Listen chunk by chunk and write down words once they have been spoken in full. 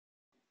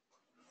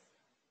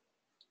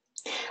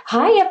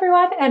Hi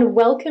everyone, and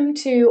welcome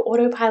to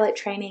Autopilot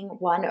Training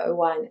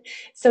 101.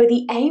 So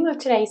the aim of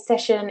today's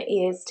session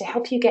is to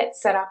help you get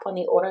set up on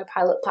the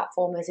Autopilot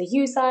platform as a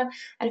user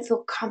and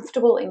feel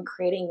comfortable in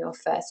creating your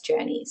first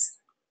journeys.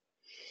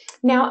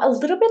 Now, a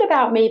little bit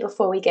about me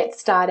before we get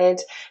started.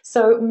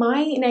 So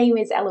my name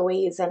is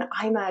Eloise and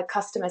I'm a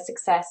customer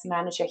success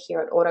manager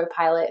here at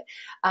Autopilot.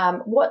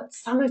 What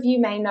some of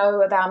you may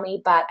know about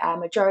me, but a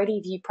majority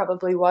of you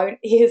probably won't,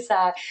 is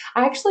I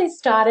actually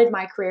started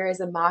my career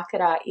as a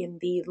marketer in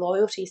the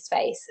loyalty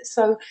space.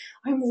 So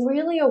I'm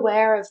really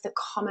aware of the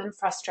common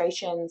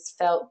frustrations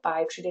felt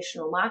by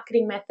traditional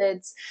marketing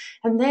methods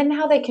and then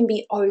how they can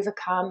be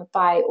overcome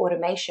by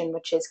automation,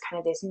 which is kind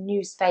of this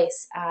new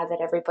space that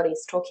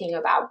everybody's talking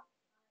about.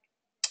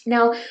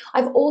 Now,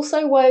 I've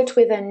also worked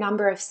with a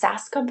number of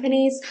SaaS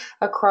companies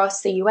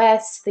across the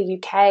US, the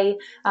UK,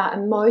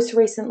 and most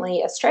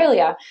recently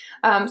Australia.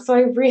 So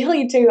I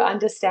really do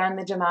understand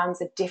the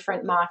demands of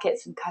different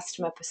markets and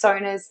customer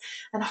personas,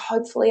 and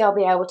hopefully I'll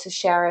be able to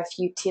share a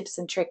few tips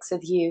and tricks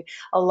with you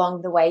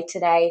along the way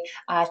today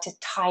to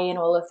tie in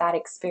all of that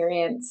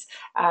experience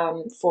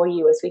for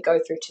you as we go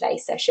through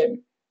today's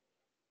session.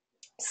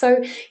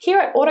 So here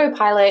at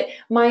Autopilot,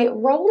 my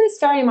role is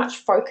very much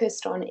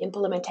focused on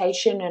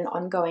implementation and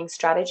ongoing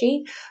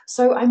strategy.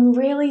 So I'm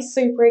really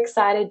super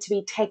excited to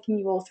be taking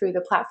you all through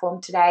the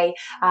platform today,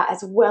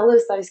 as well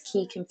as those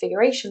key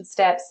configuration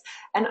steps.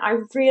 And I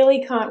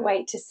really can't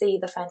wait to see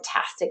the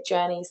fantastic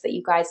journeys that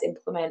you guys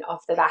implement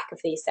off the back of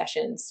these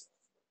sessions.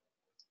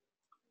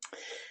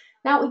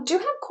 Now, we do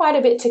have quite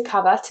a bit to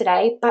cover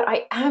today, but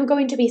I am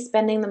going to be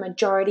spending the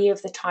majority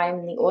of the time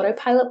in the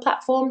Autopilot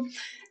platform.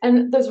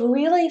 And there's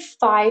really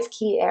 5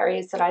 key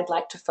areas that I'd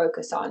like to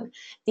focus on: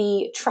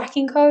 the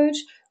tracking code,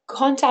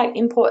 contact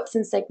imports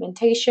and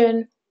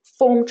segmentation,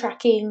 form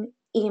tracking,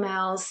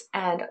 emails,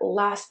 and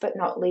last but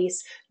not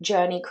least,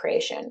 journey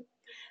creation.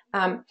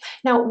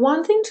 Now,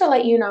 one thing to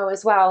let you know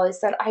as well is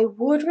that I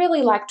would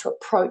really like to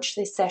approach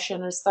this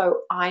session as though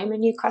I'm a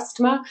new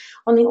customer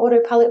on the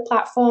Autopilot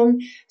platform.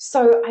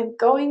 So I'm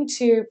going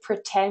to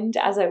pretend,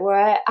 as it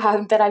were,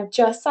 that I've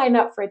just signed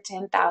up for a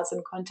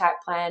 10,000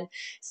 contact plan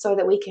so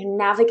that we can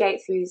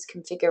navigate through these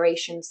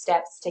configuration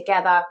steps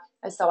together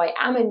as though I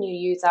am a new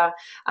user,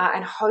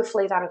 and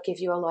hopefully that'll give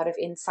you a lot of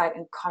insight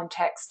and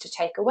context to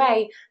take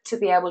away to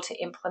be able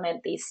to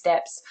implement these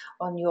steps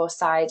on your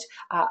side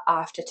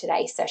after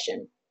today's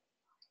session.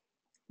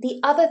 The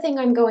other thing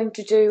I'm going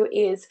to do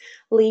is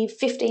leave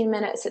 15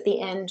 minutes at the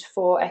end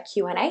for a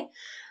Q&A.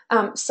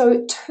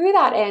 So to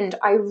that end,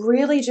 I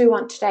really do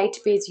want today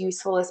to be as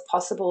useful as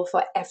possible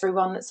for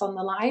everyone that's on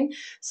the line.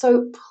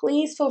 So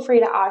please feel free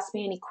to ask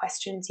me any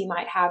questions you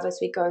might have as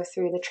we go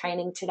through the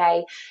training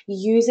today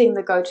using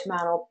the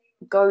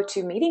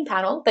GoToMeeting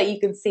panel that you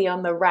can see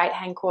on the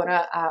right-hand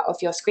corner of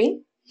your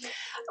screen.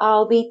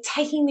 I'll be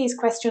taking these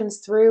questions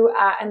through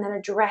and then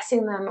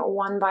addressing them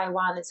one by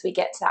one as we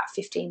get to that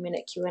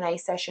 15-minute Q&A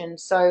session.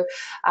 So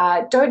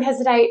don't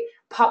hesitate,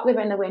 pop them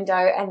in the window,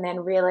 and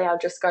then really I'll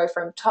just go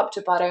from top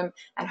to bottom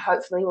and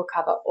hopefully we'll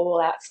cover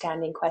all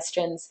outstanding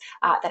questions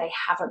that I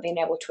haven't been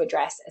able to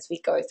address as we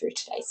go through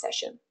today's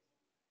session.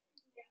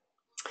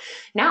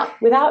 Now,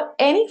 without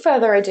any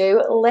further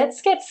ado,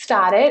 let's get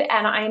started,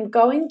 and I'm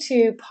going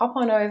to pop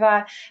on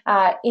over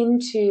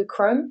into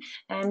Chrome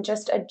and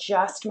just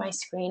adjust my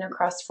screen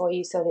across for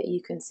you so that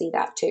you can see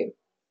that too.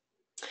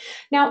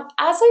 Now,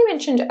 as I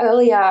mentioned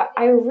earlier,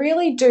 I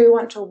really do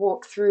want to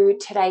walk through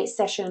today's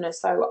session as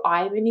though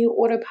I'm a new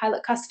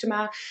Autopilot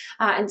customer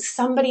and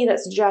somebody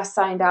that's just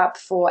signed up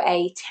for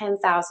a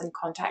 10,000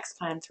 contacts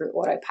plan through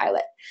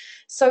Autopilot.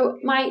 So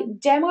my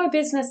demo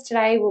business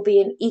today will be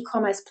an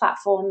e-commerce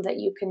platform that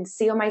you can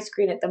see on my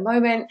screen at the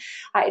moment.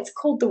 It's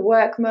called the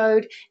Work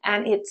Mode,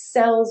 and it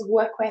sells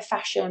workwear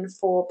fashion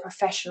for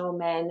professional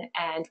men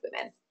and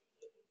women.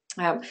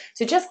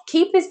 So just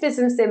keep this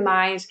business in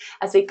mind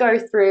as we go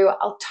through.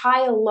 I'll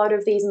tie a lot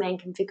of these main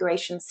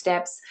configuration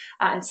steps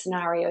and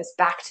scenarios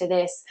back to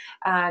this.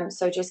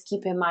 So just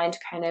keep in mind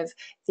kind of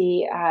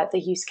the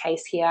use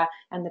case here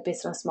and the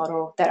business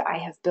model that I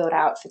have built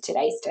out for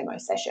today's demo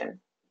session.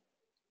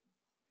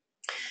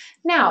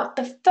 Now,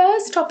 the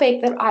first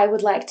topic that I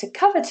would like to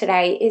cover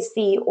today is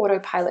the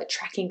Autopilot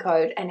tracking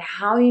code and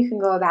how you can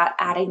go about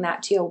adding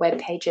that to your web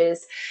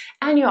pages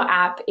and your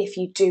app if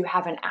you do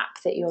have an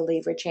app that you're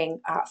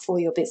leveraging for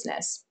your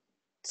business.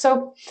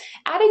 So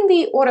adding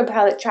the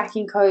Autopilot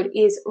tracking code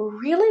is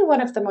really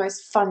one of the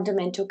most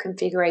fundamental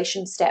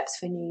configuration steps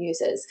for new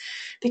users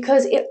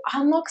because it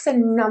unlocks a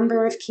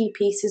number of key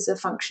pieces of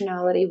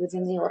functionality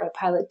within the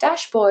Autopilot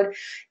dashboard,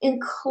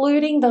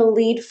 including the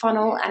lead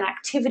funnel and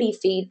activity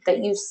feed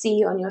that you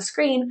see on your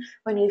screen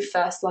when you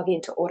first log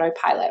into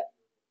Autopilot.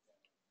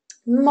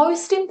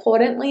 Most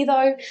importantly,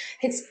 though,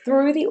 it's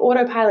through the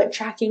Autopilot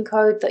tracking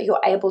code that you're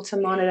able to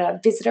monitor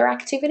visitor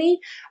activity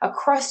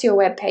across your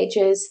web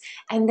pages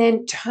and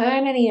then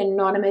turn any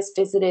anonymous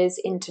visitors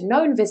into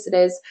known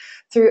visitors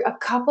through a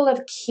couple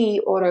of key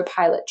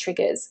Autopilot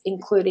triggers,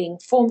 including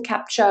form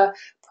capture,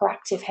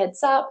 proactive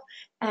heads up,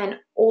 and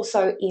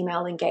also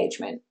email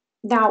engagement.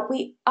 Now,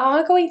 we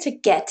are going to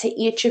get to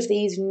each of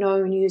these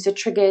known user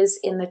triggers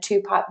in the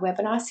two-part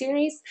webinar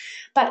series,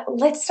 but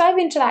let's dive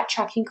into that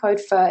tracking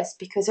code first,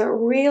 because it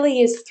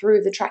really is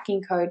through the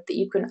tracking code that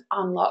you can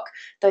unlock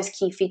those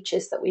key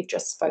features that we've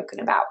just spoken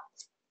about.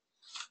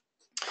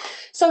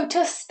 So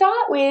to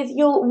start with,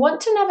 you'll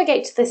want to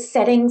navigate to the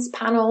settings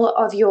panel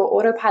of your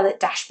Autopilot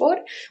dashboard,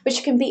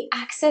 which can be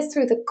accessed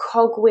through the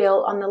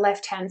cogwheel on the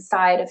left-hand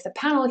side of the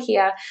panel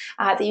here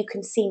that you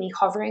can see me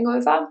hovering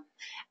over.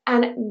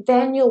 And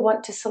then you'll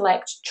want to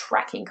select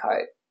tracking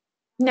code.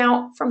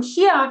 Now, from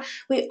here,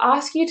 we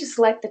ask you to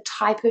select the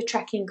type of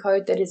tracking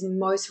code that is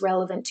most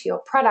relevant to your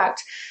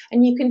product.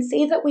 And you can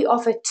see that we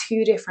offer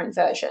two different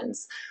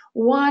versions.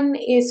 One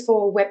is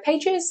for web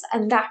pages,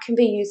 and that can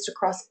be used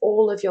across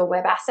all of your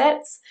web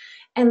assets.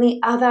 And the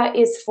other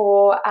is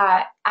for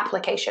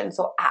applications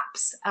or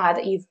apps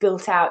that you've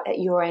built out at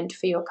your end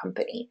for your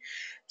company.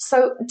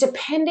 So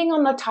depending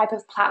on the type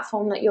of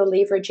platform that you're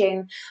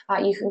leveraging,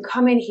 you can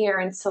come in here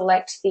and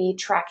select the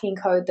tracking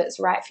code that's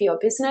right for your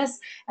business,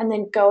 and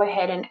then go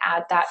ahead and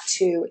add that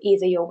to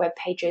either your web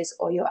pages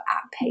or your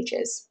app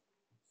pages.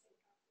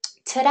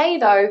 Today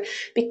though,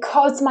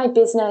 because my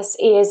business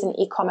is an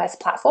e-commerce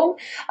platform,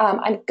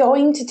 I'm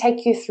going to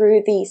take you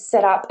through the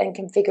setup and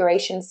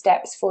configuration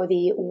steps for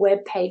the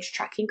web page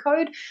tracking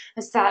code,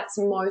 as that's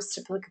most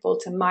applicable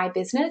to my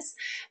business.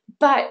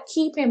 But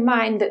keep in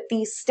mind that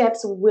these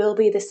steps will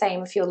be the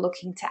same if you're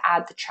looking to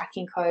add the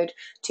tracking code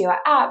to your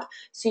app,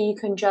 so you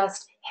can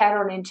just head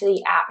on into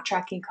the app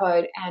tracking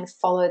code and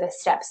follow the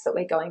steps that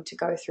we're going to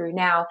go through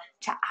now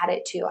to add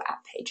it to your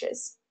app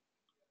pages.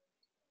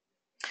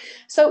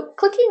 So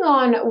clicking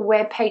on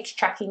web page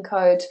tracking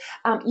code,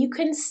 you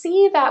can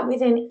see that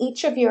within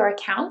each of your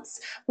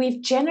accounts,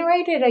 we've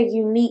generated a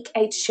unique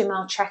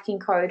HTML tracking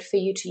code for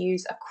you to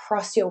use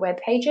across your web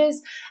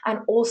pages and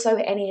also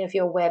any of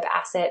your web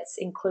assets,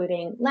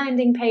 including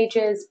landing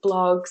pages,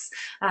 blogs,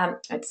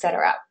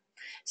 etc.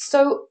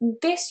 So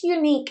this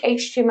unique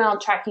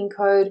HTML tracking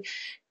code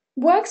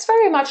works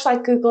very much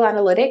like Google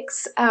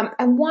Analytics.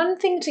 And one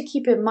thing to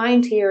keep in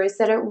mind here is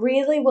that it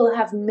really will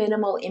have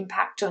minimal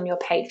impact on your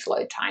page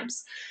load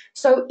times.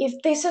 So if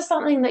this is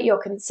something that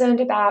you're concerned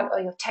about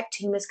or your tech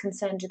team is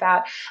concerned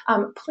about,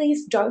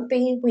 please don't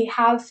be. We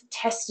have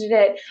tested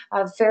it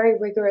very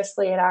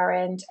rigorously at our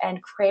end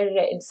and created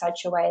it in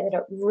such a way that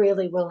it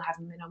really will have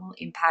minimal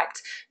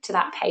impact to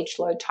that page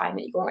load time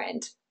at your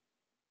end.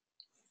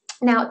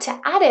 Now, to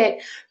add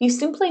it, you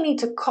simply need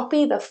to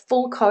copy the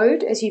full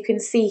code, as you can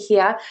see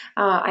here,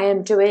 I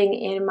am doing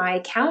in my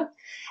account,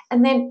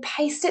 and then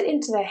paste it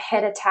into the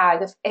header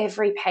tag of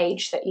every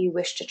page that you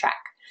wish to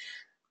track.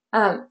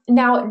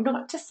 Now,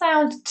 not to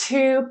sound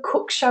too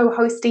cook show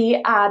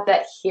hosty,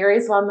 but here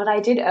is one that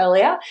I did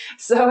earlier.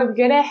 So I'm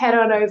going to head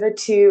on over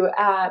to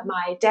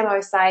my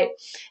demo site.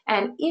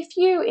 And if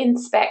you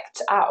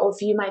inspect or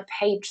view my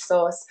page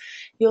source,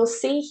 you'll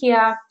see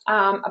here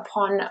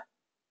upon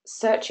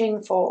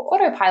searching for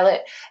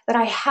Autopilot that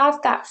I have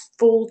that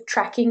full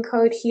tracking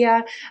code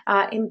here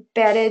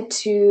embedded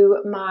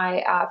to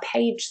my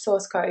page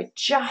source code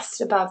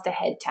just above the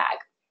head tag.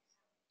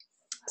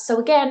 So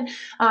again,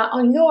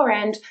 on your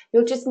end,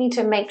 you'll just need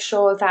to make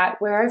sure that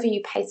wherever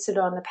you paste it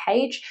on the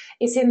page,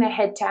 it's in the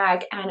head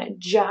tag and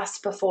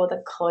just before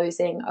the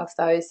closing of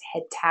those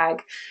head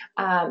tag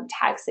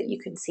tags that you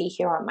can see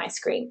here on my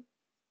screen.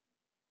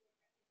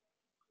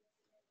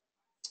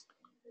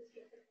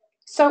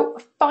 So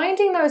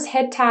finding those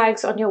head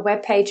tags on your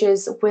web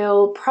pages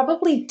will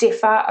probably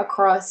differ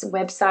across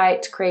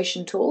website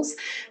creation tools,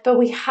 but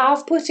we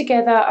have put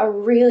together a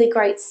really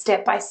great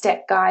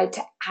step-by-step guide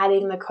to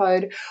adding the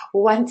code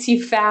once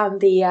you've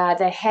found the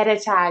header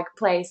tag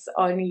place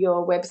on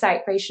your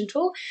website creation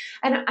tool.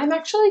 And I'm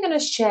actually going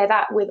to share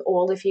that with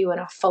all of you in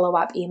a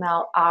follow-up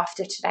email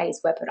after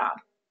today's webinar.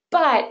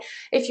 But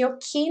if you're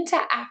keen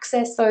to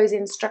access those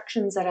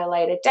instructions at a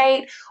later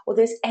date, or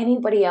there's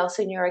anybody else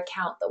in your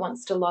account that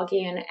wants to log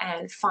in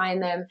and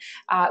find them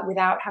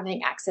without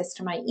having access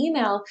to my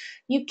email,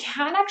 you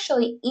can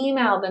actually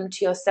email them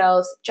to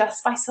yourselves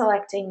just by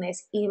selecting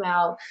this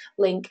email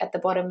link at the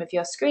bottom of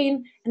your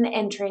screen and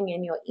entering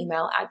in your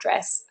email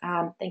address,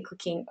 then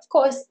clicking, of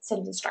course,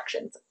 send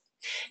instructions.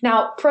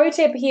 Now, pro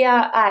tip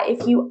here,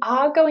 if you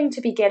are going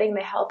to be getting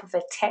the help of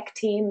a tech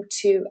team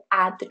to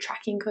add the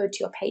tracking code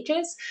to your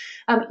pages,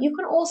 you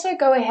can also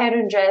go ahead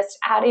and just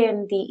add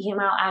in the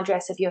email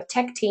address of your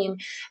tech team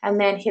and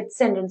then hit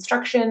send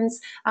instructions,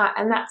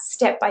 and that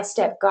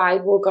step-by-step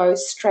guide will go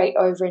straight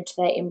over into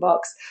their inbox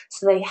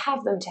so they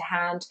have them to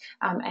hand,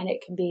 and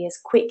it can be as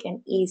quick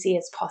and easy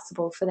as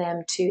possible for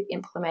them to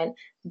implement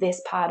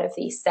this part of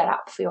the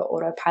setup for your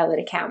Autopilot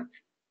account.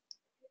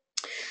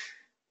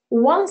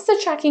 Once the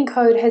tracking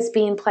code has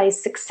been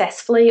placed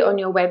successfully on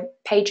your web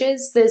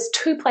pages, there's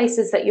two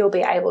places that you'll be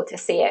able to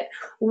see it.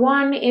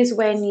 One is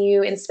when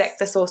you inspect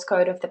the source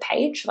code of the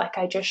page, like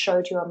I just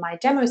showed you on my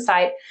demo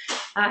site.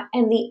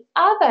 And the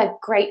other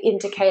great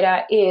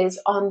indicator is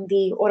on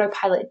the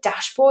Autopilot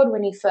dashboard.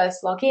 When you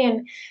first log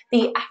in,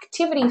 the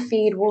activity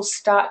feed will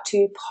start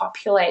to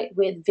populate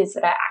with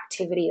visitor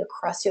activity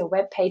across your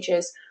web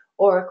pages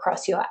or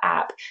across your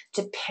app,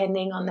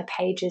 depending on the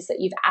pages that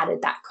you've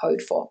added that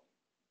code for.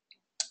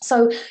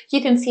 So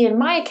you can see in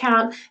my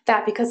account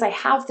that because I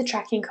have the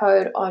tracking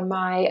code on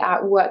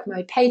my work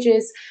mode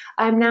pages,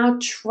 I'm now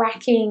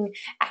tracking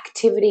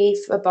activity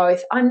for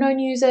both unknown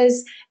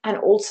users and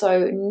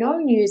also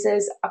known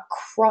users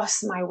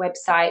across my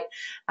website,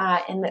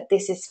 and that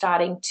this is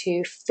starting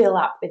to fill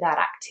up with that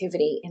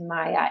activity in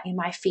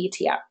my feed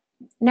here.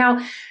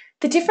 Now,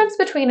 the difference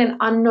between an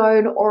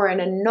unknown or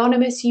an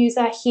anonymous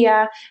user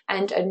here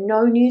and a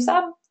known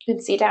user, you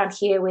can see down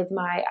here with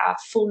my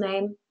full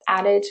name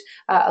added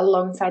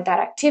alongside that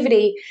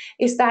activity,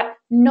 is that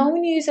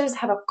known users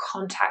have a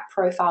contact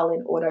profile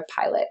in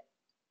Autopilot.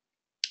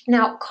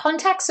 Now,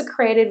 contacts are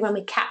created when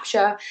we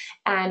capture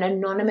an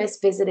anonymous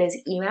visitor's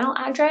email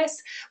address,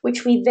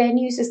 which we then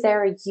use as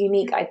their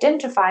unique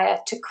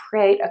identifier to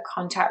create a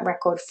contact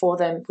record for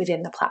them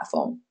within the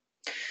platform.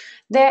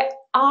 There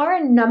are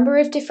a number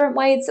of different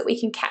ways that we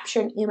can capture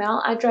an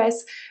email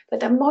address, but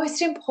the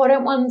most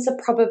important ones are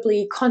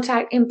probably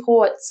contact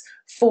imports,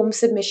 form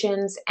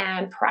submissions,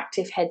 and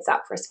proactive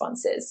heads-up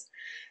responses.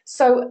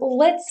 So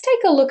let's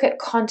take a look at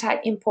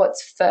contact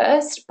imports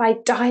first by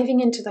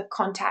diving into the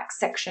contact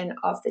section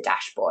of the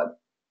dashboard,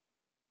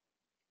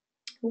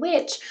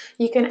 which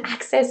you can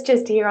access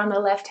just here on the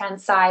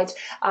left-hand side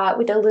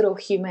with a little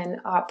human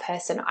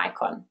person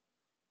icon.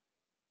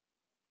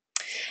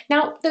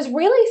 Now, there's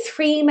really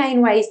three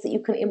main ways that you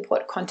can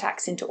import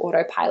contacts into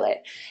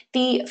Autopilot.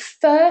 The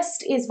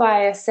first is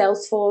via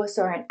Salesforce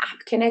or an app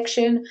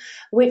connection,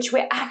 which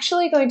we're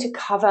actually going to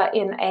cover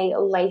in a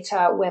later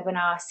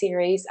webinar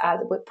series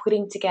that we're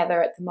putting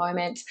together at the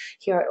moment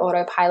here at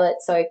Autopilot,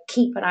 so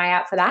keep an eye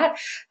out for that.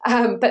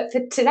 But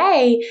for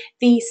today,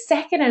 the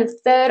second and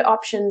third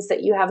options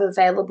that you have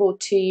available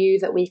to you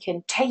that we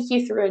can take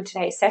you through in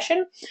today's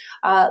session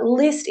are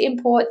list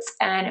imports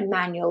and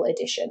manual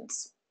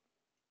additions.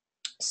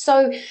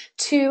 So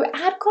to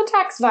add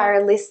contacts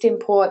via a list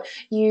import,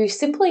 you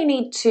simply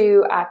need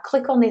to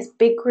click on this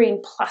big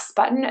green plus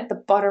button at the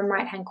bottom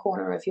right-hand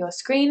corner of your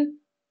screen,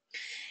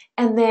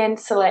 and then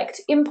select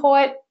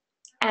import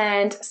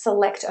and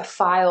select a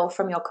file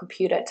from your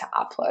computer to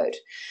upload.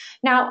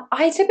 Now,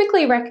 I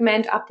typically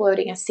recommend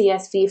uploading a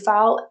CSV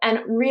file,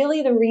 and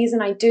really the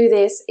reason I do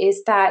this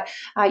is that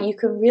you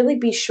can really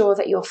be sure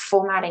that your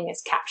formatting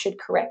is captured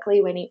correctly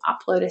when you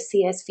upload a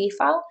CSV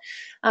file.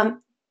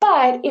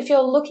 But if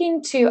you're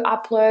looking to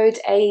upload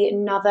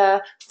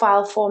another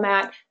file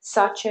format,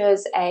 such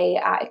as a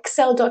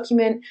Excel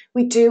document,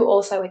 we do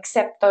also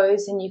accept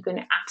those, and you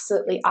can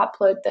absolutely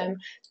upload them.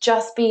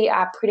 Just be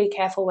pretty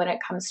careful when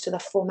it comes to the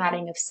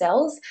formatting of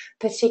cells,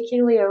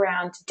 particularly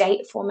around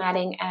date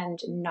formatting and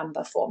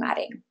number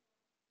formatting.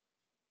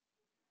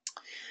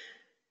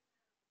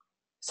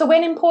 So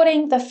when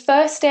importing, the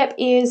first step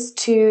is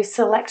to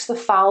select the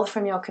file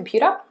from your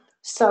computer.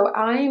 So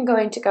I'm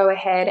going to go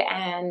ahead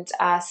and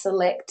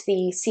select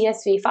the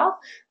CSV file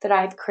that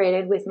I've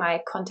created with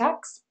my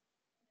contacts.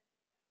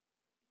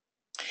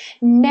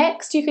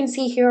 Next, you can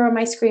see here on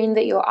my screen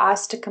that you're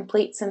asked to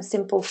complete some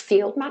simple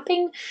field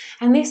mapping.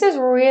 And this is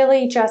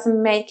really just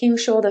making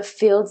sure the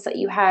fields that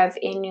you have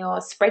in your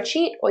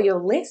spreadsheet or your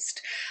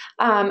list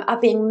are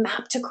being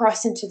mapped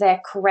across into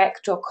their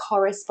correct or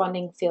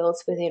corresponding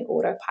fields within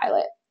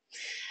Autopilot.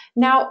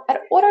 Now,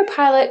 at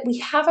Autopilot, we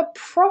have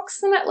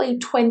approximately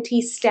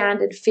 20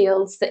 standard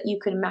fields that you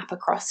can map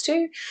across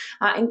to,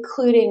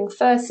 including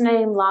first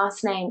name,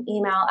 last name,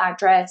 email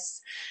address.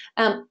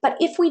 But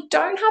if we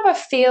don't have a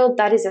field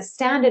that is a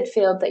standard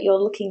field that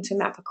you're looking to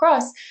map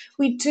across,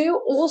 we do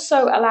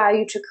also allow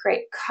you to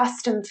create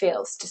custom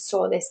fields to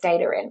store this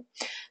data in.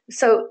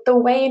 So the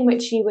way in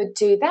which you would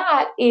do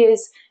that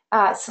is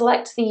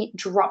select the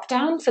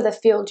drop-down for the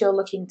field you're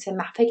looking to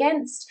map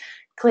against,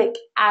 click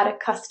add a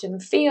custom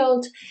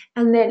field,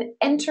 and then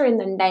enter in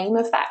the name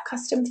of that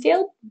custom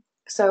field.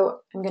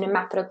 So I'm going to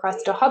map it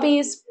across to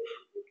hobbies.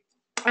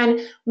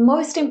 And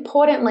most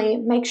importantly,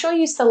 make sure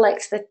you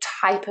select the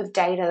type of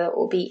data that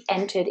will be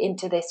entered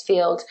into this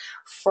field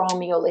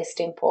from your list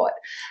import.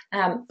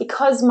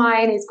 Because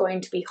mine is going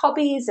to be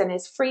hobbies and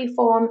is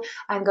freeform,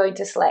 I'm going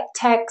to select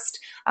text,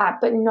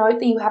 but note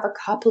that you have a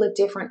couple of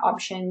different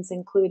options,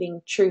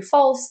 including true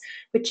false,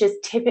 which is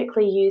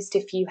typically used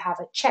if you have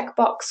a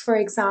checkbox, for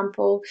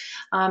example.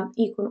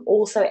 You can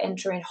also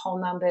enter in whole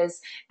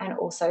numbers and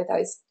also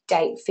those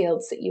date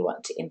fields that you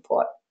want to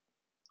import.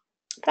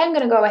 But I'm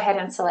going to go ahead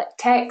and select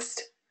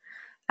text,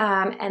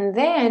 and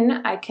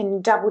then I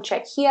can double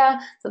check here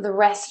that the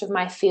rest of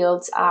my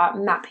fields are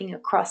mapping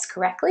across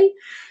correctly.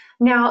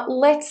 Now,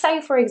 let's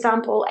say, for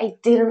example, I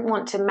didn't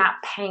want to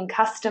map paying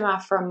customer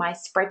from my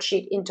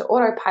spreadsheet into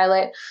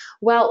Autopilot.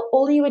 Well,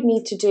 all you would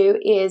need to do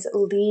is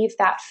leave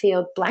that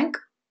field blank.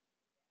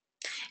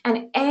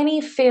 And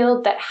any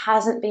field that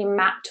hasn't been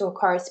mapped to a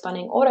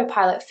corresponding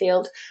Autopilot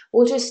field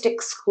will just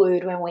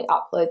exclude when we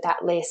upload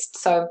that list.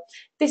 So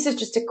this is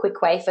just a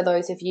quick way for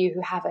those of you who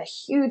have a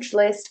huge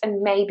list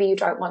and maybe you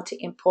don't want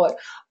to import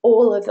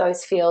all of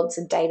those fields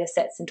and data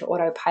sets into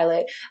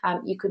Autopilot.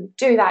 You can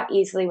do that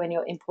easily when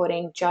you're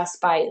importing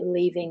just by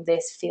leaving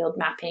this field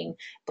mapping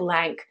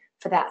blank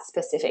for that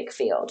specific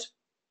field.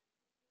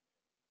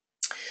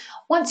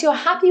 Once you're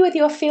happy with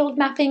your field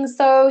mappings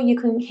though, you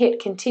can hit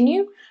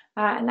continue.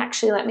 And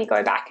actually let me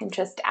go back and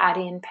just add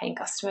in paying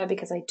customer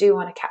because I do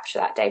want to capture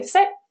that data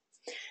set.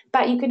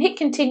 But you can hit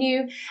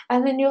continue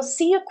and then you'll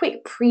see a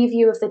quick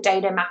preview of the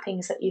data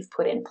mappings that you've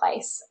put in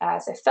place.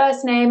 So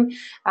first name,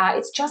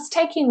 it's just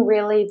taking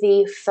really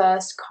the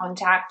first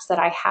contact that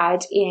I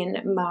had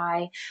in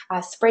my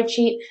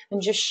spreadsheet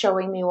and just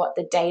showing me what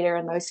the data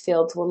in those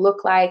fields will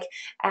look like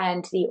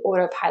and the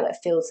autopilot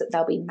fields that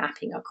they'll be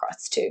mapping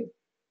across to.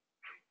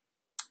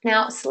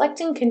 Now,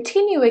 selecting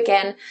continue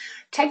again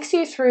takes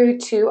you through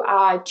to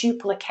our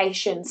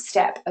duplication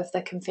step of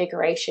the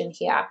configuration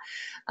here.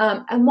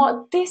 And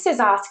what this is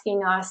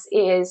asking us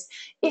is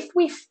if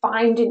we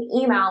find an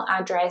email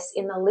address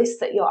in the list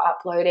that you're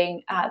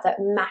uploading that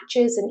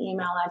matches an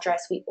email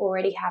address we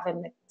already have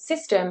in the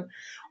system,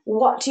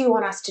 what do you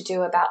want us to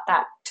do about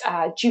that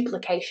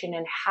duplication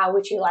and how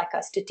would you like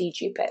us to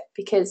dedupe it?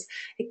 Because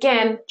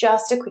again,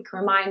 just a quick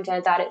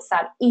reminder that it's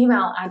that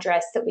email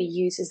address that we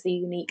use as the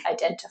unique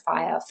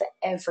identifier for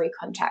every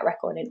contact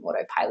record in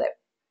Autopilot.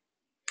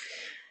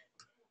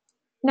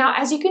 Now,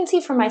 as you can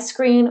see from my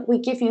screen, we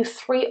give you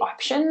 3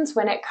 options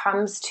when it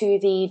comes to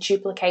the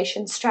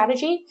duplication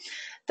strategy.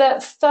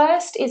 The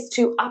first is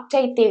to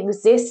update the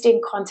existing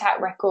contact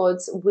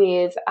records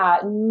with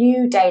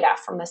new data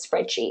from the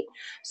spreadsheet.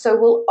 So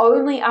we'll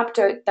only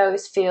update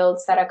those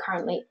fields that are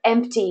currently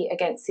empty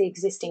against the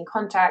existing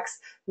contacts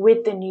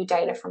with the new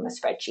data from the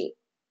spreadsheet.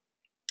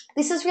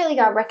 This is really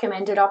our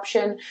recommended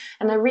option,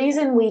 and the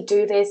reason we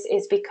do this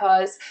is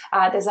because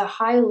there's a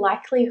high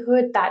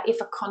likelihood that if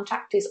a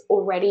contact is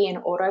already in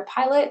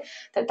Autopilot,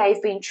 that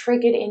they've been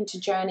triggered into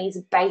journeys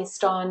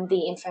based on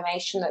the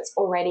information that's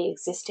already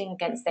existing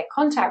against their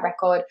contact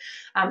record.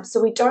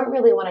 So we don't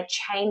really want to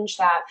change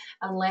that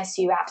unless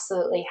you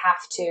absolutely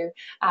have to,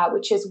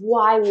 which is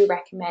why we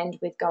recommend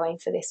with going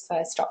for this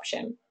first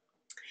option.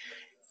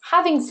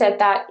 Having said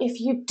that,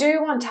 if you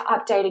do want to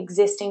update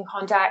existing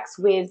contacts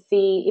with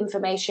the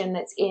information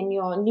that's in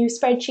your new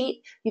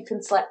spreadsheet, you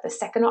can select the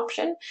second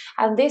option,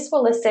 and this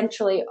will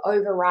essentially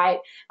overwrite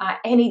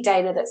any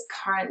data that's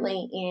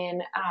currently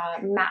in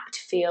mapped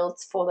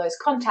fields for those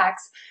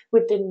contacts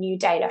with the new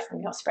data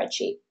from your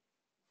spreadsheet.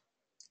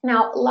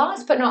 Now,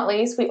 last but not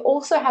least, we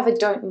also have a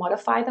don't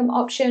modify them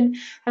option.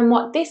 And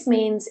what this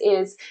means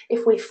is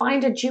if we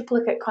find a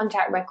duplicate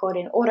contact record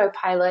in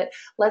Autopilot,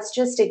 let's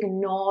just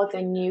ignore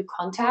the new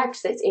contact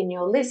that's in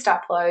your list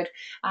upload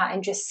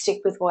and just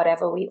stick with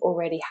whatever we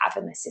already have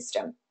in the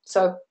system.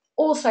 So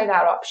also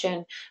that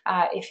option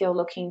if you're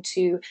looking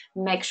to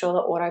make sure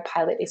that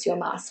Autopilot is your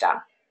master.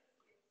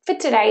 For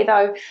today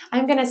though,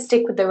 I'm going to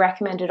stick with the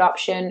recommended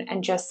option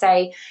and just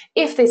say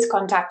if this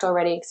contact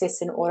already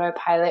exists in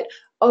Autopilot,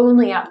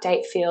 only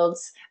update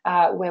fields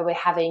where we're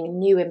having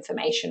new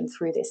information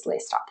through this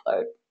list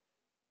upload.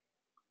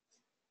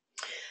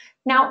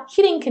 Now,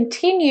 hitting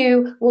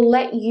continue will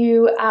let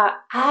you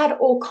add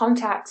all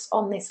contacts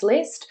on this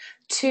list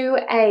to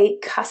a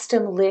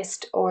custom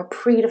list or a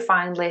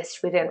predefined list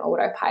within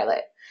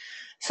Autopilot.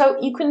 So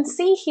you can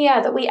see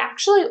here that we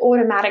actually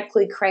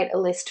automatically create a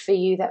list for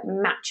you that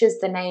matches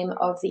the name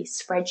of the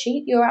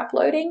spreadsheet you're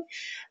uploading,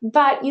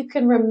 but you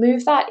can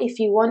remove that if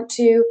you want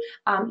to.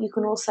 You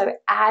can also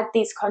add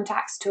these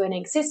contacts to an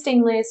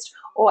existing list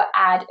or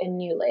add a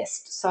new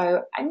list.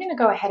 So I'm going to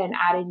go ahead and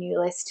add a new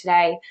list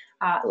today.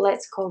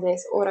 Let's call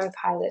this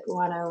Autopilot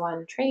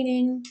 101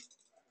 Training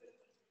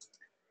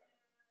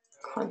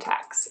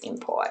Contacts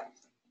Import.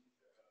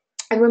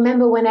 And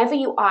remember, whenever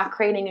you are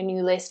creating a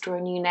new list or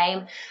a new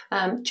name,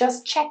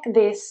 just check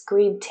this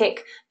green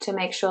tick to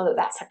make sure that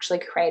that's actually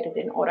created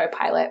in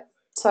Autopilot.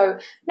 So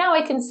now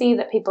I can see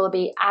that people are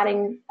being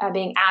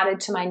added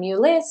to my new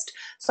list.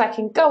 So I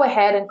can go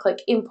ahead and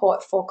click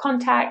Import for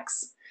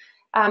Contacts.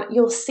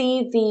 You'll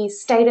see the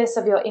status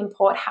of your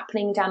import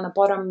happening down the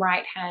bottom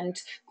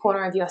right-hand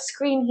corner of your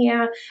screen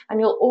here. And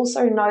you'll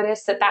also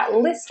notice that that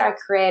list I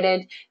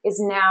created is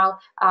now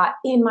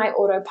in my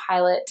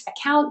Autopilot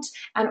account.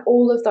 And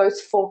all of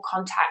those 4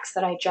 contacts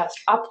that I just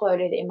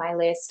uploaded in my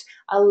list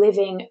are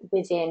living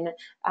within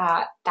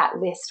that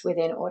list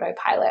within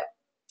Autopilot.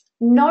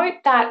 Note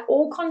that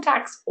all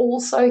contacts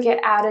also get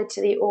added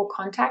to the all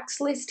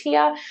contacts list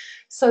here.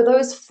 So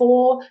those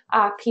 4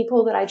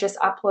 people that I just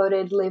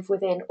uploaded live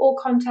within all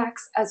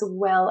contacts as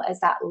well as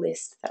that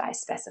list that I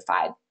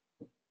specified.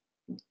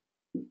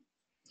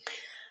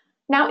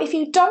 Now, if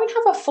you don't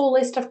have a full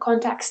list of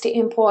contacts to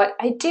import,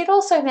 I did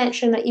also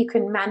mention that you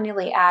can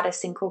manually add a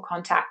single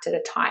contact at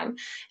a time.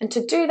 And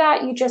to do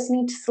that, you just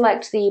need to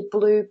select the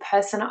blue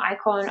person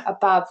icon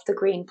above the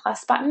green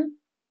plus button.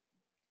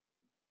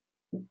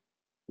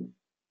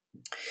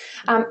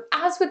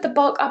 As with the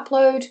bulk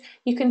upload,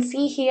 you can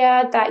see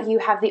here that you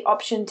have the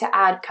option to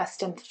add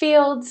custom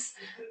fields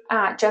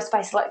just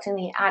by selecting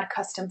the add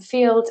custom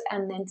field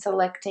and then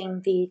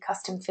selecting the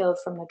custom field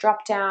from the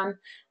drop down.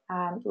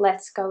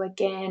 Let's go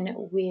again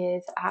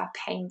with our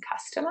paying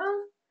customer.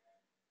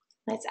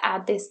 Let's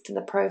add this to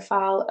the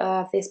profile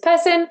of this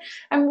person.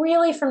 And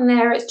really from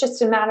there, it's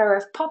just a matter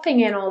of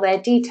popping in all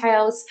their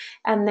details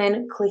and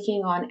then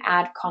clicking on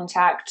add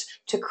contact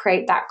to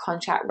create that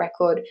contact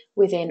record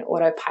within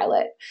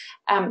Autopilot.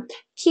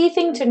 Key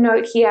thing to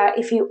note here,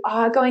 if you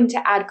are going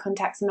to add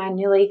contacts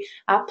manually,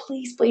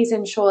 please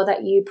ensure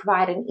that you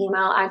provide an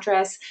email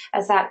address,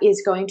 as that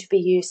is going to be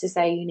used as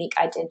a unique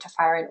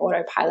identifier in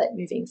Autopilot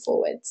moving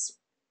forwards.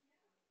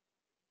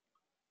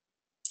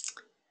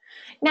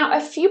 Now,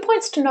 a few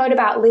points to note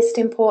about list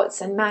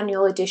imports and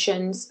manual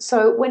additions.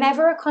 So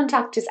whenever a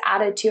contact is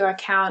added to your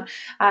account,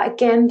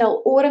 again,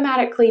 they'll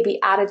automatically be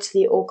added to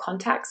the all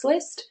contacts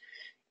list.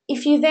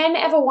 If you then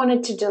ever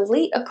wanted to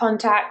delete a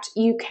contact,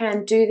 you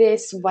can do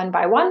this one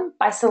by one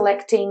by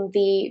selecting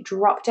the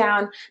drop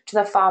down to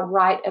the far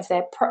right of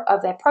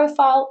their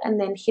profile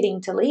and then hitting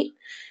delete.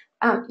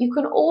 You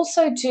can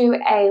also do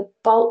a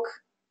bulk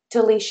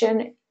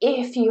deletion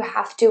if you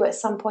have to at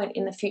some point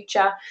in the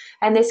future,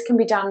 and this can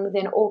be done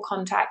within all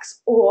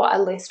contacts or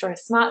a list or a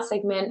smart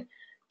segment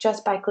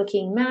just by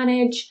clicking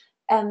manage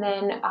and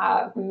then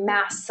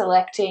mass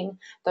selecting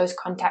those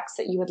contacts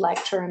that you would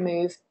like to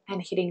remove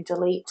and hitting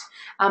delete.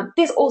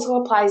 This also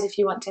applies if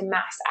you want to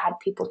mass add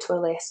people to a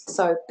list,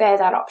 so bear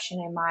that option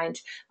in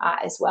mind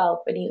as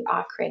well when you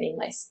are creating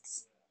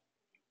lists.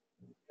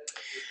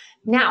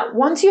 Now,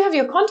 once you have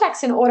your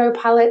contacts in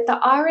Autopilot, there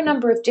are a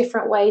number of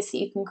different ways that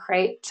you can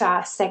create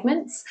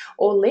segments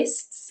or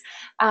lists.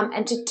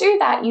 And to do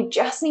that, you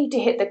just need to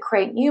hit the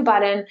Create New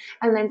button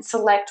and then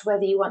select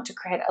whether you want to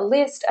create a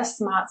list, a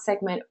smart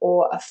segment,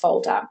 or a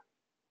folder.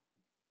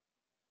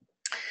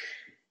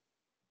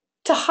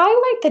 To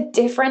highlight the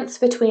difference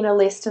between a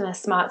list and a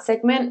smart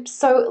segment,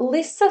 so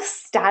lists are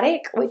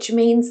static, which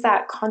means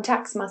that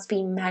contacts must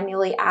be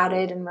manually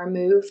added and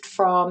removed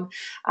from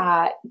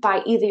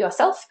by either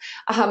yourself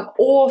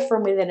or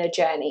from within a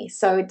journey.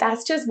 So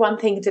that's just one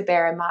thing to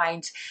bear in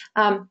mind.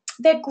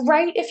 They're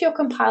great if you're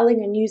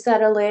compiling a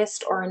newsletter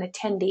list or an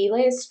attendee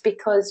list,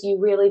 because you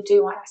really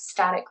do want a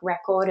static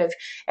record of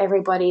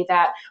everybody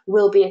that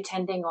will be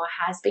attending or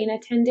has been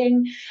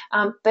attending.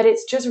 But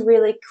it's just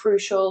really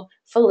crucial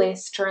for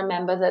lists to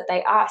remember that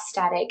they are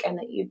static and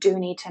that you do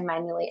need to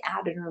manually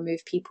add and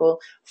remove people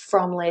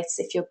from lists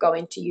if you're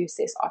going to use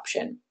this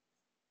option.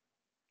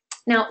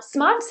 Now,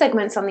 smart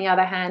segments, on the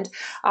other hand,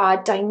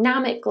 are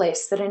dynamic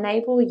lists that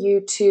enable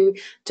you to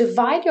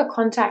divide your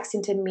contacts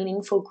into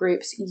meaningful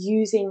groups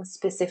using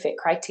specific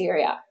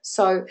criteria.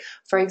 So,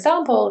 for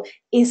example,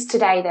 is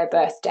today their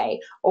birthday,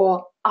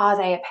 or are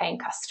they a paying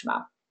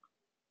customer?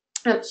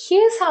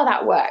 Here's how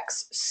that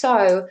works.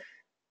 So,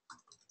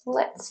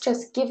 let's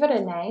just give it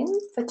a name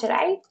for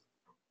today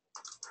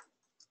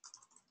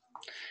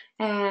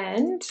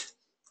and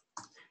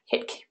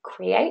hit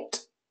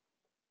create.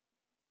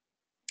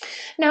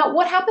 Now,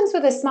 what happens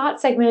with a smart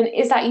segment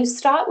is that you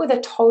start with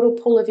a total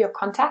pool of your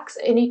contacts,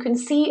 and you can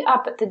see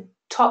up at the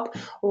top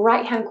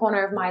right-hand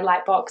corner of my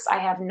lightbox, I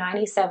have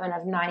 97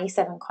 of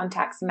 97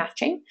 contacts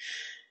matching.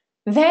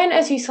 Then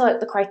as you select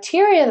the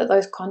criteria that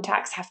those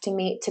contacts have to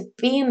meet to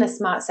be in the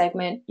smart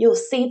segment, you'll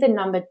see the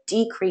number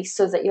decrease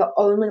so that you're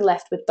only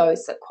left with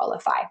those that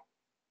qualify.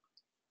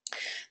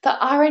 There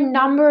are a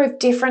number of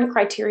different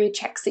criteria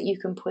checks that you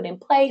can put in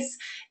place,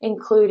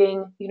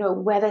 including,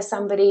 whether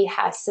somebody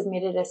has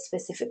submitted a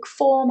specific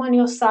form on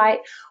your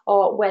site,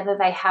 or whether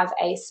they have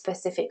a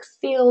specific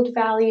field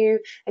value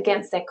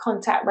against their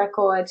contact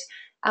record.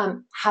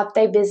 Have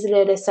they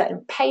visited a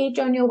certain page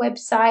on your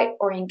website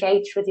or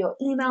engaged with your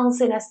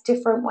emails in a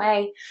different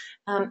way?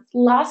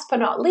 Last but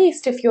not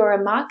least, if you're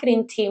a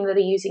marketing team that are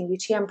using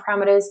UTM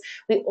parameters,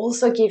 we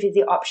also give you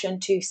the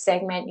option to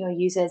segment your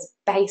users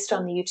based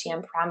on the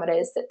UTM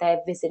parameters that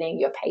they're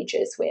visiting your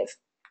pages with.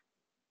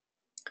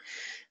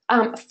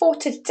 For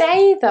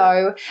today,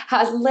 though,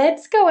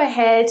 let's go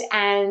ahead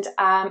and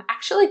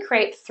actually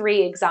create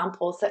 3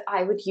 examples that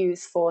I would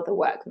use for the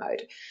work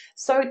mode.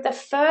 So the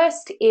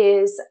first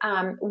is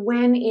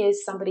when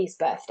is somebody's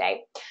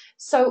birthday?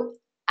 So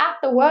at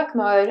the work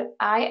mode,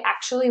 I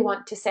actually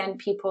want to send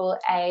people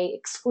an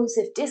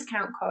exclusive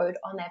discount code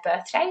on their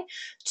birthday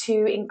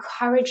to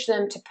encourage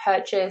them to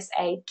purchase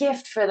a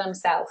gift for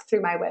themselves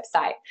through my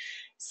website.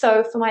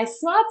 So for my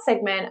smart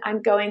segment,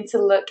 I'm going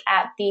to look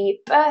at the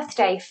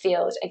birthday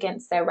field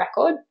against their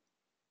record.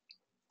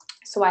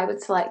 So I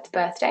would select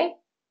birthday.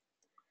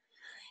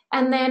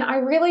 And then I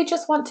really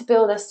just want to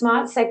build a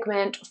smart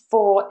segment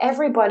for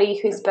everybody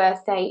whose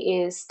birthday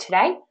is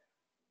today.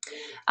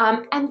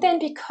 And then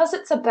because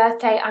it's a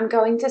birthday, I'm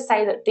going to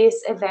say that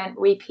this event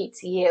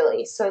repeats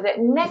yearly, so that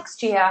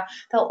next year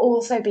they'll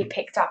also be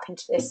picked up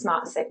into this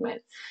smart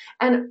segment.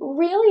 And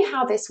really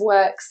how this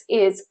works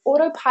is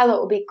Autopilot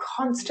will be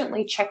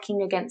constantly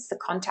checking against the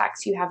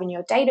contacts you have in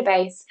your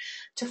database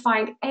to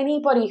find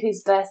anybody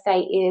whose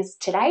birthday is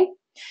today.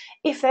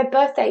 If their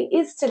birthday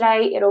is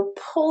today, it'll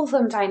pull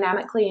them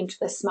dynamically into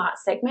the smart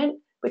segment,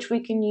 which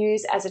we can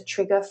use as a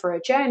trigger for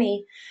a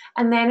journey.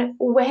 And then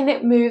when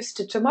it moves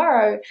to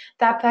tomorrow,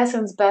 that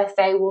person's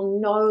birthday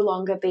will no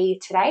longer be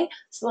today,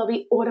 so they'll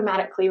be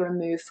automatically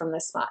removed from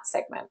the smart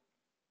segment.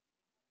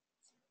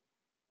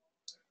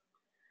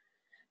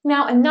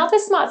 Now, another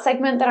smart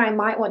segment that I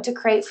might want to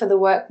create for the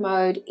work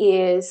mode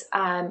is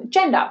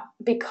gender,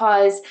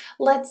 because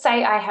let's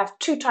say I have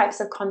two types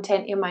of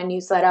content in my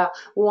newsletter.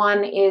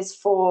 One is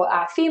for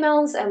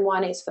females and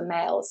one is for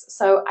males.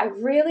 So I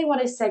really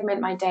want to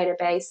segment my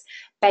database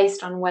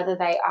based on whether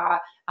they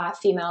are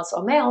females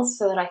or males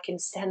so that I can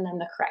send them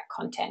the correct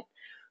content.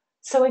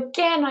 So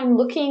again, I'm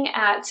looking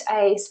at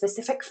a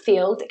specific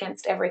field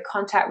against every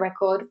contact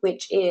record,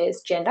 which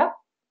is gender.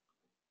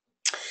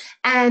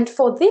 And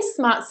for this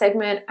smart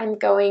segment, I'm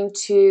going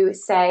to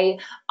say,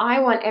 I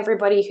want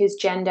everybody whose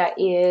gender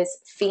is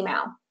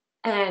female.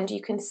 And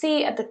you can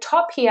see at the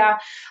top here,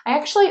 I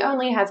actually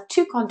only have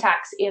 2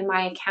 contacts in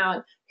my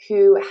account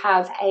who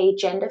have a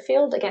gender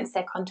field against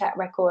their contact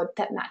record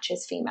that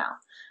matches female.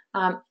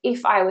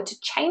 If I were to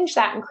change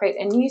that and create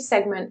a new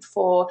segment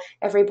for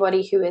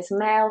everybody who is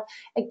male,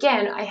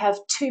 again, I have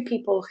 2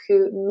 people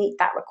who meet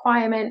that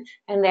requirement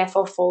and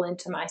therefore fall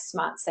into my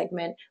smart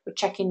segment,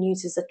 which I can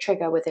use as a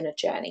trigger within a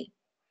journey.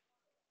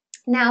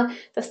 Now,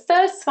 the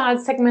third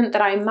smart segment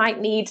that I might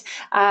need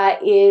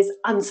is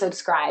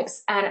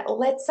unsubscribes. And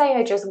let's say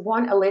I just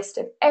want a list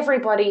of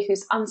everybody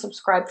who's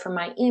unsubscribed from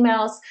my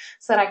emails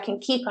so that I can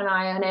keep an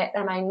eye on it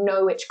and I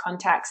know which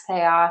contacts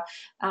they are.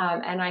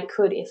 And I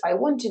could, if I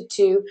wanted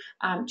to,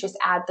 just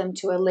add them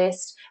to a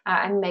list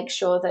and make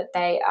sure that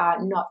they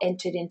are not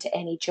entered into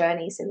any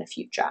journeys in the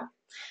future.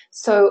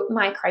 So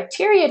my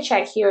criteria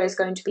check here is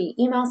going to be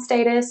email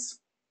status,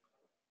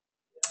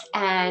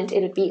 and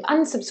it would be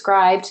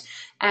unsubscribed.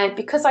 And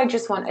because I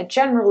just want a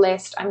general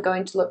list, I'm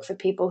going to look for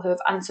people who have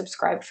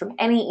unsubscribed from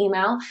any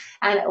email.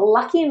 And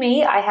lucky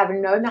me, I have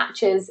no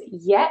matches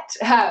yet.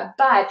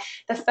 But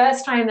the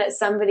first time that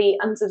somebody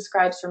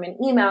unsubscribes from an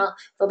email,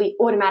 they'll be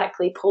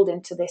automatically pulled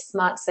into this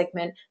smart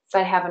segment. So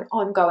I have an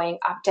ongoing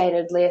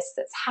updated list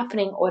that's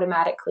happening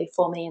automatically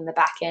for me in the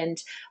back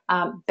end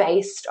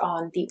based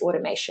on the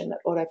automation that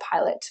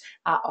Autopilot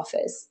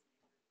offers.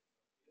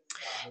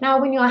 Now,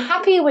 when you're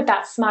happy with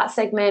that smart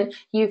segment,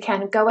 you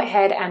can go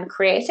ahead and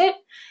create it,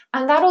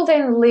 and that'll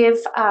then live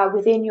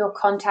within your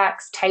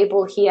contacts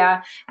table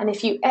here. And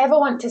if you ever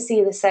want to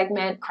see the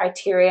segment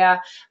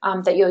criteria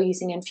that you're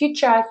using in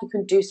future, you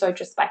can do so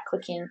just by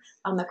clicking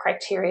on the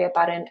criteria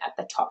button at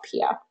the top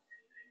here.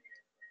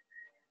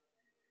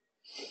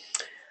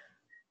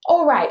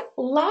 All right,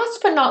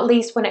 last but not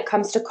least, when it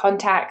comes to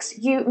contacts,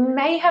 you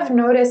may have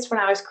noticed when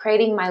I was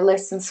creating my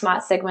lists and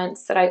smart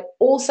segments that I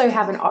also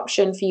have an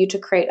option for you to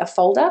create a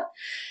folder.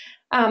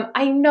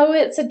 I know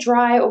it's a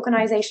dry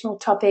organizational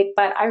topic,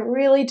 but I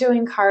really do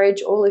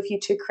encourage all of you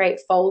to create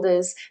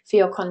folders for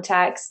your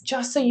contacts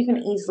just so you can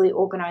easily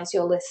organize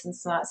your lists and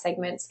smart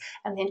segments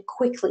and then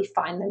quickly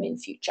find them in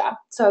future.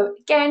 So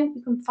again,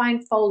 you can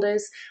find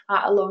folders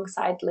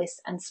alongside lists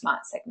and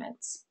smart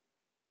segments.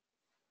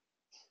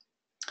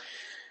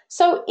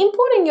 So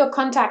importing your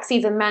contacts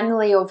either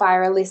manually or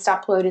via a list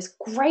upload is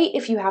great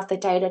if you have the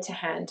data to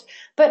hand.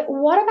 But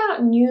what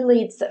about new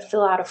leads that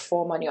fill out a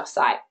form on your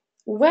site?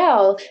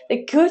 Well,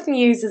 the good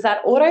news is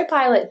that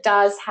Autopilot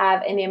does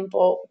have an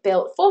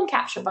inbuilt form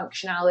capture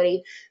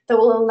functionality that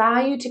will allow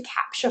you to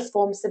capture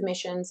form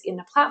submissions in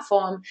the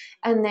platform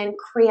and then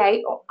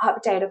create or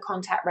update a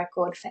contact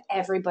record for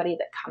everybody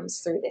that comes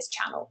through this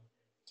channel.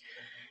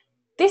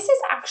 This is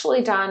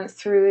actually done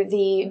through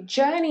the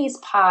journeys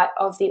part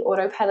of the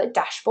Autopilot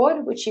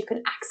dashboard, which you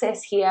can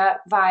access here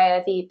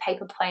via the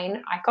paper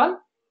plane icon.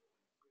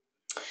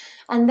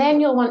 And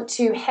then you'll want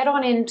to head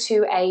on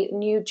into a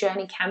new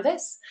journey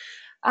canvas.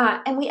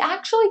 And we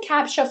actually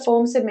capture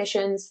form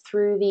submissions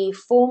through the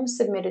form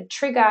submitted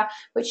trigger,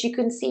 which you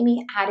can see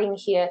me adding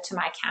here to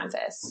my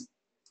canvas.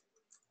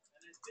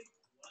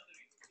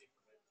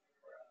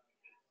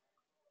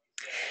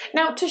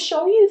 Now, to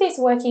show you this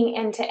working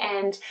end to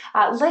end,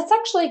 let's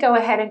actually go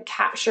ahead and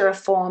capture a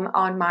form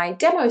on my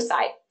demo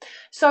site.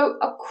 So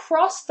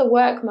across the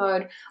work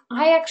mode,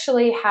 I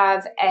actually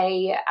have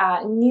a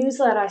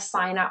newsletter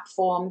sign up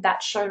form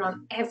that's shown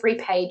on every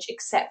page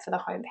except for the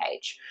home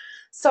page.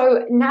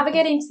 So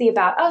navigating to the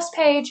About Us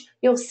page,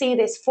 you'll see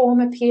this form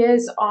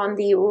appears on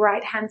the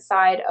right-hand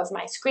side of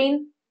my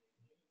screen.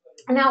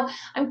 Now,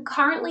 I'm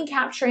currently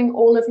capturing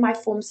all of my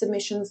form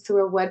submissions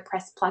through a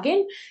WordPress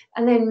plugin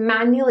and then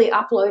manually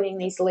uploading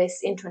these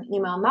lists into an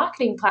email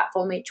marketing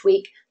platform each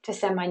week to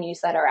send my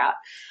newsletter out.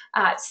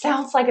 It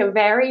sounds like a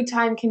very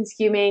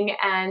time-consuming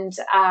and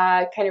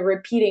kind of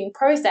repeating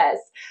process,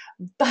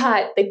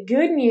 but the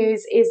good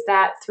news is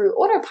that through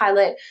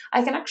Autopilot,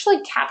 I can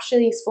actually capture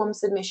these form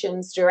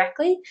submissions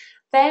directly,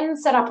 then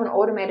set up an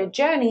automated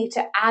journey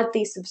to add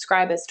these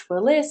subscribers to a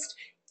list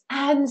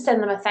and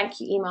send them a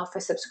thank you email for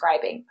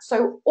subscribing.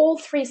 So all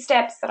 3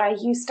 steps that I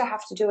used to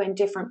have to do in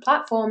different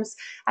platforms,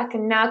 I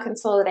can now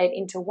consolidate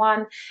into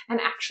one and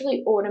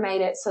actually automate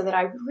it so that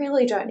I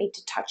really don't need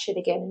to touch it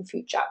again in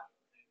future.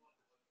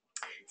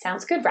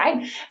 Sounds good,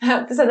 right?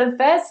 So the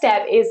first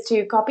step is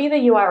to copy the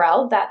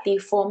URL that the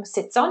form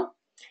sits on,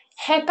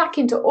 head back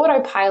into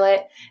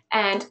Autopilot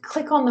and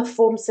click on the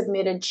form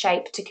submitted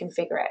shape to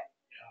configure it.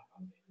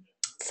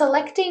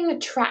 Selecting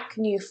Track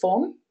New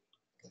Form,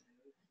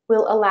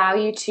 will allow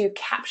you to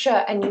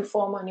capture a new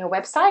form on your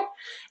website.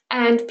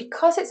 And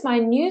because it's my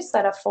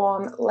newsletter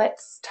form,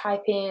 let's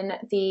type in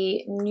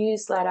the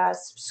newsletter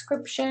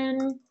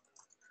subscription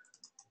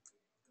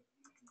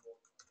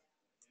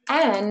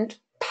and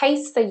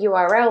paste the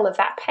URL of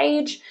that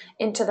page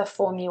into the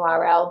form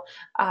URL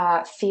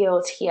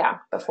field here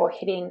before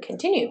hitting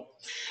continue.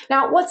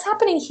 Now, what's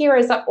happening here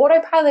is that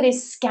Autopilot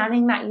is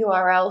scanning that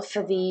URL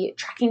for the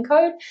tracking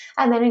code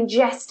and then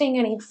ingesting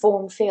any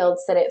form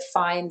fields that it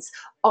finds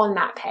on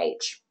that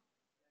page.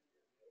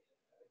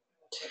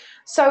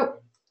 So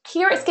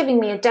here it's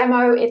giving me a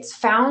demo. It's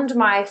found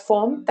my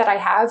form that I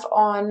have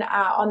on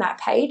that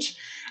page.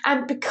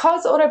 And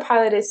because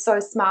Autopilot is so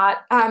smart,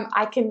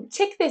 I can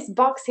tick this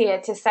box here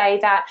to say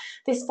that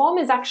this form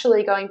is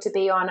actually going to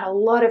be on a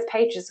lot of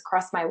pages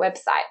across my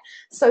website.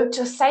 So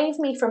to save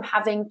me from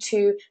having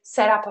to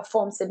set up a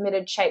form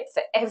submitted shape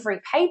for every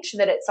page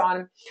that it's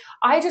on,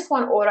 I just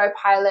want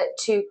Autopilot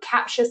to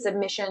capture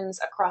submissions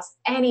across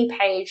any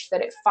page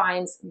that it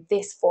finds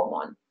this form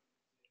on.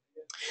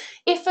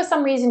 If for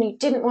some reason you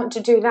didn't want to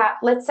do that,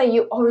 let's say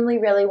you only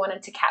really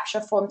wanted to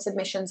capture form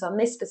submissions on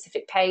this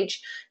specific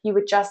page, you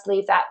would just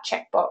leave that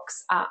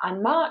checkbox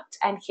unmarked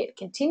and hit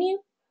continue.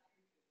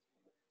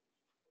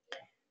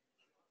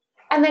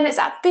 And then it's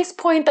at this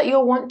point that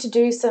you'll want to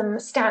do some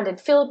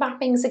standard field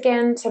mappings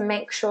again to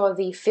make sure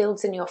the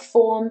fields in your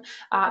form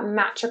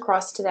match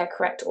across to their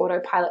correct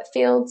Autopilot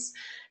fields.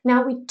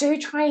 Now, we do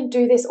try and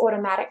do this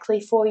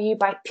automatically for you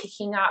by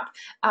picking up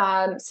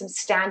some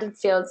standard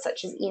fields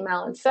such as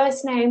email and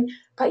first name,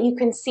 but you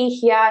can see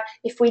here,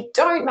 if we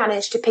don't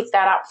manage to pick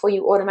that up for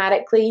you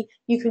automatically,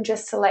 you can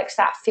just select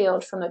that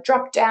field from the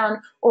drop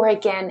down, or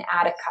again,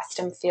 add a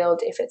custom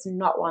field if it's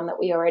not one that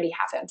we already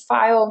have in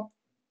file.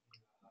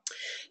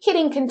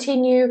 Hitting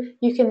continue,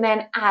 you can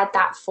then add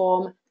that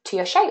form to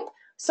your shape.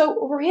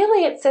 So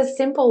really it's as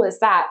simple as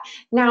that.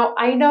 Now,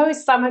 I know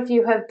some of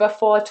you have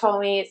before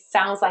told me it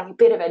sounds like a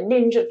bit of a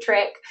ninja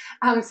trick.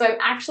 So I'm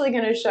actually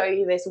going to show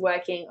you this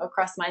working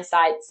across my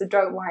site. So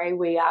don't worry,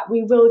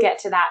 we will get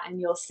to that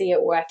and you'll see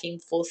it working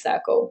full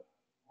circle.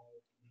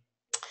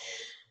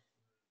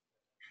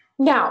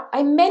 Now,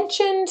 I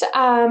mentioned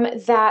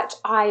that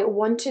I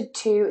wanted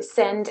to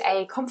send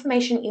a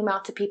confirmation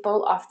email to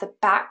people off the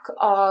back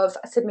of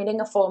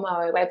submitting a form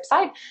on my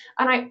website,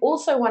 and I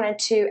also wanted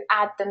to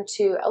add them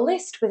to a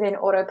list within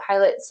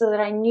Autopilot so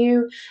that I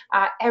knew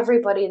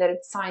everybody that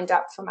had signed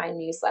up for my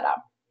newsletter.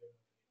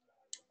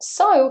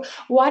 So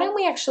why don't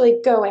we actually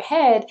go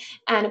ahead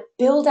and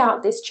build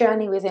out this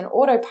journey within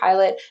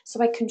Autopilot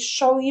so I can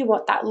show you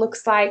what that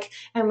looks like,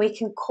 and we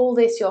can call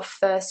this your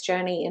first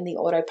journey in the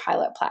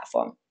Autopilot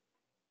platform.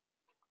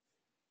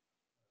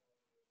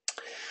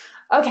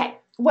 Okay,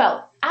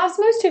 well, as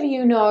most of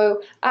you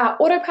know,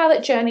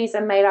 Autopilot journeys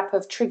are made up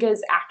of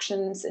triggers,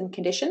 actions, and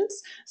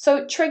conditions.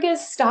 So triggers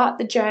start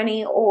the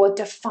journey or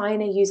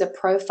define a user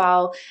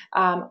profile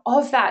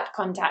of that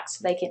contact so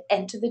they can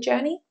enter the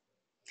journey.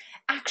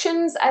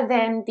 Actions are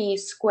then the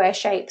square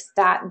shapes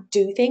that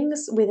do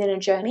things within a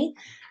journey.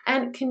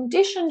 And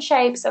condition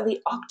shapes are the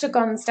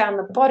octagons down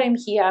the bottom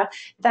here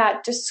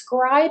that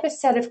describe a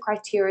set of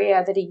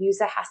criteria that a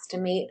user has to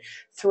meet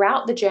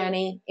throughout the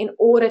journey in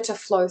order to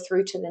flow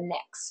through to the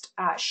next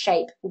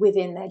shape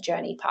within their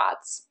journey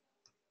paths.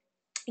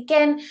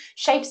 Again,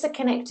 shapes are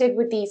connected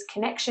with these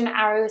connection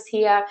arrows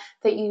here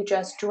that you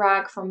just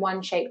drag from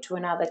one shape to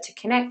another to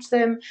connect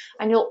them.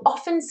 And you'll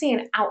often see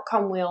an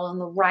outcome wheel on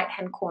the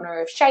right-hand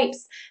corner of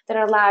shapes that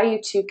allow you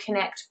to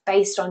connect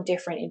based on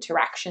different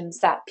interactions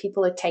that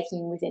people are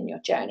taking within your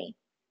journey.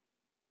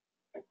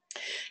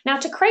 Now,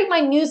 to create my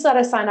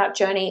newsletter sign-up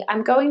journey,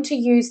 I'm going to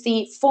use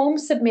the form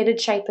submitted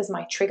shape as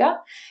my trigger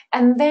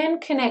and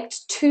then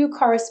connect two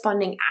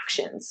corresponding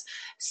actions.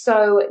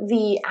 So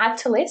the add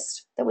to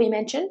list that we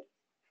mentioned,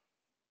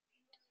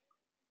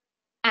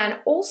 and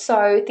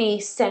also the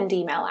send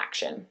email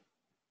action.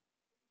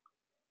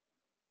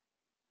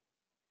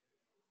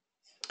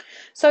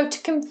 So to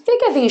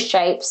configure these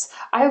shapes,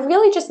 I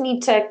really just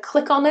need to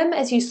click on them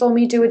as you saw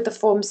me do with the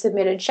form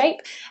submitted shape,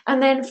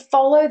 and then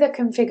follow the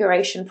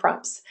configuration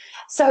prompts.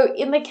 So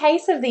in the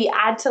case of the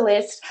add to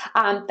list,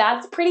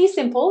 that's pretty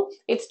simple.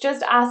 It's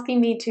just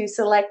asking me to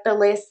select the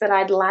list that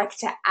I'd like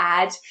to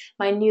add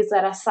my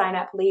newsletter sign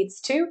up leads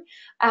to.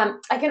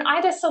 I can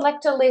either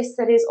select a list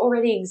that is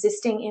already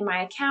existing in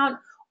my account,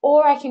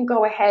 or I can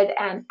go ahead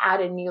and add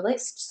a new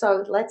list.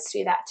 So let's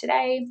do that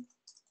today.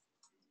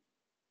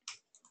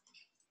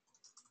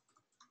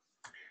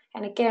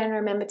 And again,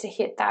 remember to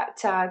hit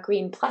that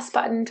green plus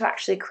button to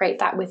actually create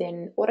that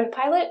within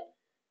Autopilot.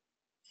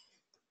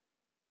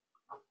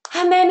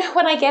 And then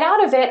when I get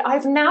out of it,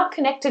 I've now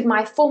connected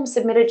my form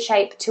submitted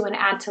shape to an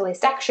add to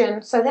list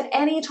action so that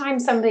anytime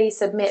somebody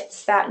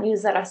submits that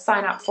newsletter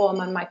sign up form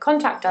on my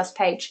contact us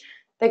page,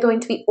 they're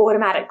going to be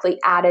automatically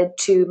added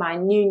to my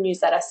new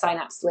newsletter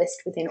signups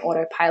list within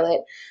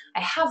Autopilot. I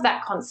have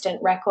that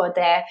constant record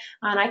there,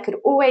 and I could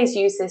always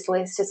use this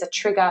list as a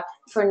trigger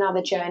for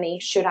another journey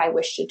should I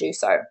wish to do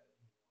so.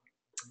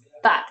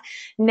 But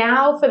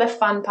now for the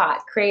fun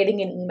part,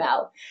 creating an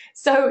email.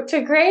 So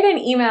to create an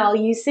email,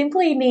 you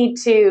simply need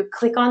to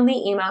click on the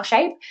email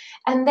shape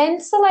and then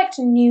select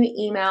new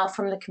email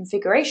from the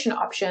configuration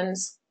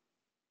options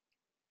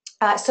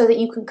so that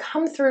you can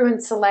come through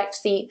and select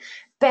the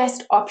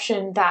best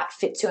option that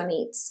fits your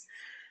needs.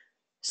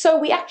 So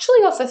we actually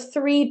offer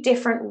 3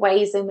 different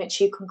ways in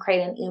which you can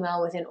create an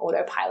email within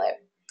Autopilot.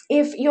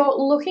 If you're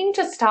looking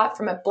to start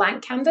from a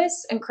blank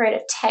canvas and create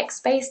a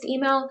text-based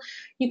email,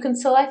 you can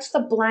select the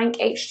blank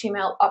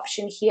HTML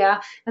option here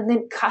and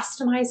then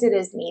customize it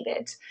as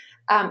needed.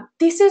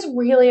 This is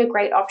really a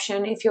great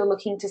option if you're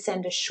looking to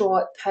send a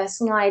short,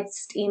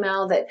 personalized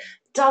email that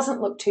doesn't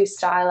look too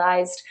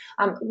stylized.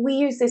 We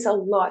use this a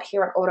lot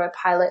here at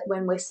Autopilot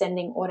when we're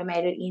sending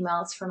automated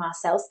emails from our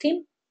sales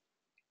team.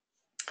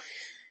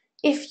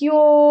 If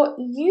you're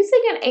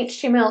using an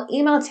HTML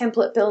email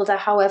template builder,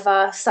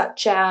 however,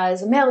 such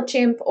as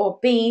MailChimp or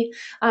Bee,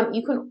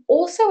 you can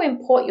also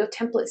import your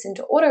templates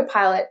into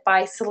Autopilot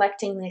by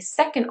selecting this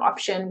second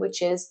option,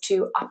 which is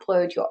to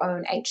upload your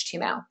own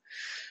HTML.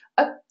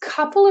 A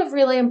couple of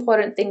really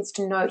important things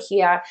to note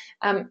here.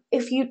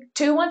 If you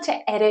do want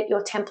to edit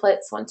your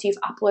templates once you've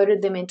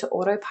uploaded them into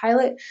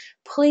Autopilot,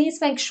 please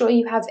make sure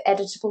you have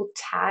editable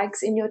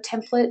tags in your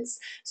templates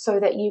so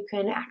that you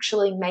can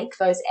actually make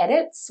those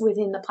edits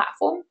within the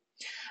platform.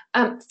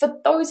 For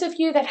those of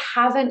you that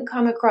haven't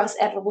come across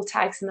editable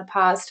tags in the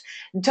past,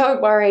 don't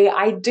worry,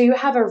 I do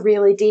have a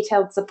really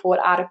detailed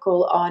support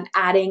article on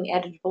adding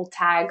editable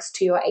tags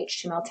to your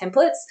HTML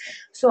templates.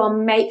 So I'll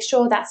make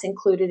sure that's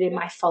included in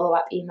my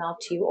follow-up email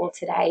to you all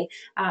today,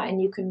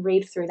 and you can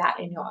read through that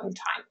in your own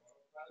time.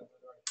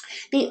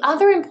 The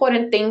other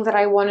important thing that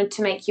I wanted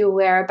to make you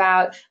aware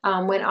about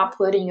when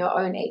uploading your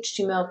own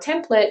HTML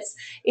templates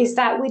is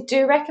that we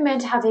do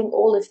recommend having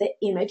all of the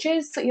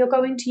images that you're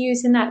going to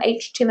use in that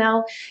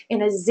HTML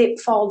in a zip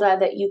folder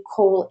that you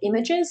call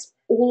images,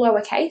 all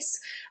lowercase.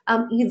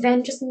 You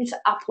then just need to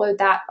upload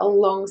that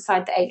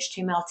alongside the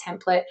HTML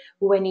template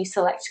when you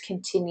select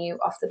continue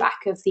off the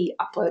back of the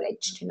upload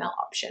HTML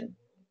option.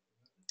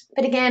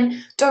 But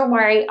again, don't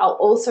worry, I'll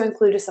also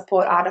include a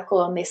support article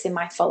on this in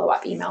my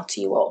follow-up email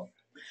to you all.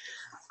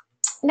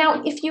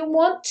 Now, if you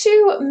want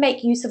to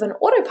make use of an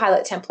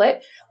Autopilot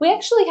template, we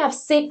actually have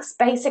 6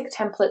 basic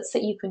templates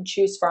that you can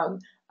choose from.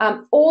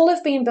 All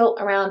have been built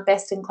around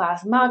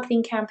best-in-class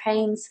marketing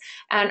campaigns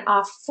and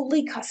are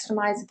fully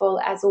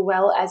customizable as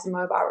well as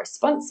mobile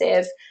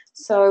responsive.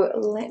 So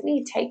let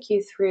me take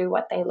you through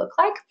what they look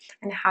like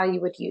and how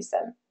you would use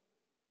them.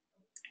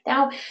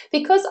 Now,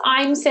 because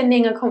I'm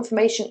sending a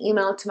confirmation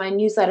email to my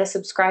newsletter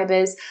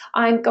subscribers,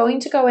 I'm going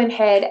to go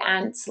ahead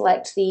and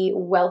select the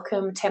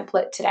welcome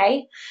template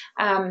today.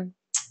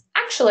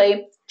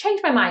 Actually,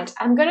 changed my mind.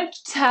 I'm going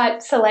to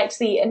select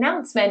the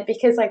announcement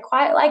because I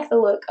quite like the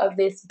look of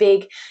this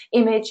big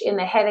image in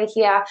the header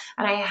here,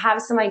 and I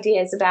have some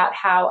ideas about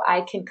how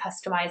I can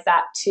customize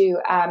that to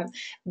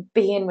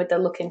be in with the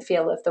look and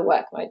feel of the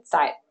work mode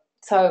site.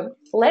 So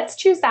let's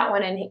choose that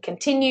one and hit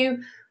continue.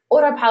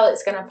 Autopilot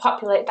is going to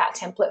populate that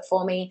template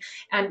for me,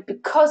 and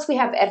because we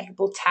have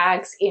editable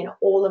tags in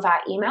all of our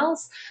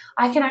emails,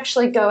 I can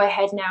actually go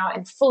ahead now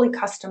and fully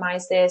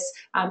customize this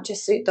to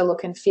suit the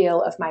look and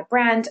feel of my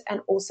brand, and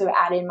also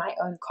add in my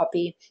own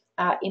copy,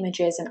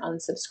 images, and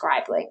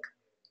unsubscribe link.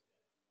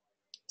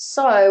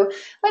 So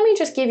let me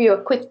just give you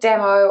a quick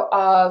demo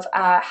of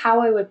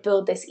how I would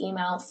build this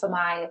email for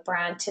my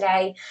brand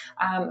today,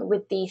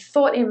 with the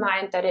thought in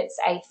mind that it's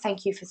a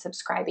thank you for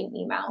subscribing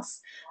emails.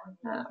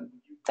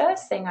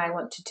 First thing I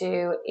want to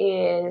do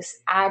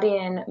is add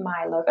in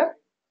my logo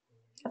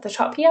at the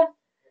top here.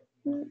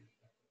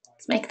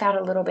 Let's make that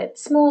a little bit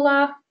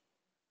smaller.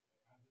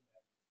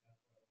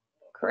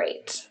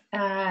 Great.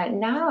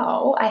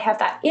 Now I have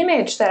that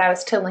image that I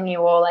was telling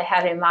you all I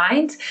had in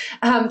mind.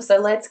 So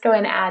let's go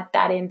and add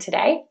that in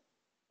today.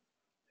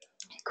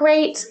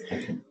 Great.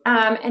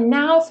 And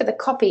now for the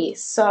copy.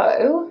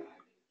 So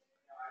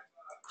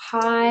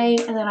hi,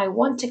 and then I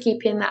want to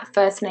keep in that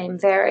first name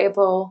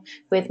variable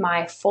with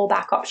my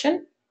fallback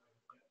option.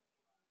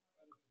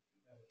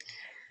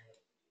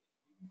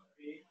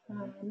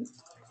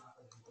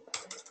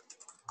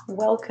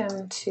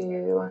 Welcome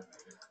to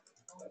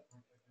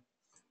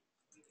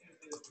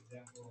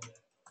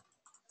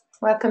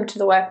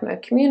the Work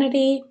Mode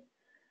community.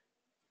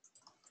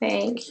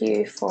 Thank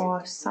you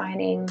for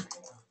signing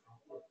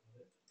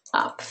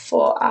up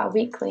for our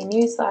weekly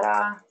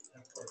newsletter.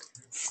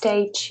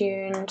 Stay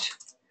tuned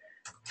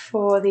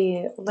for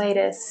the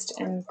latest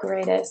and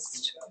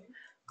greatest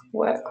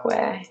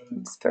workwear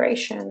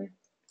inspiration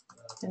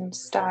and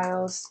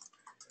styles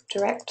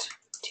direct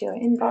to your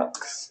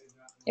inbox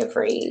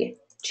every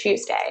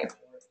Tuesday.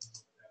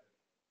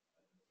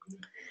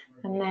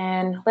 And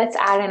then let's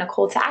add in a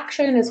call to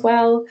action as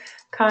well.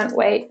 Can't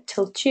wait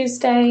till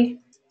Tuesday.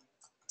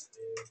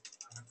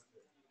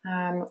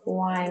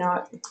 Why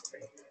not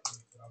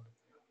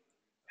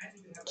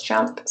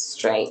jump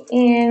straight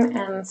in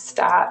and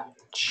start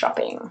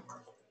shopping?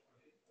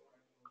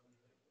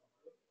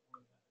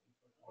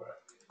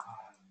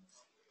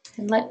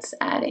 And let's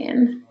add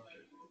in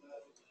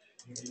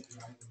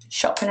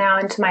Shop now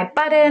into my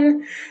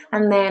button,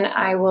 and then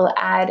I will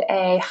add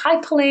a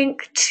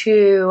hyperlink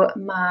to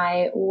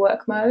my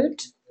work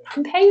mode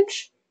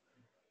homepage.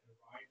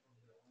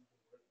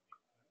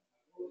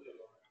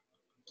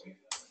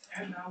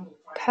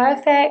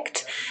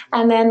 Perfect.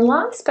 And then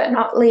last but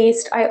not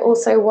least, I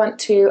also want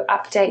to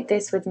update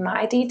this with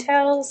my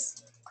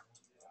details.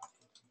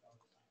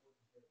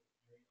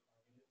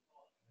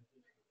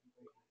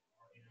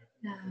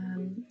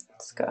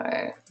 Let's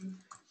go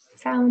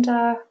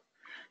founder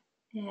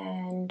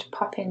and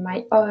pop in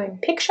my own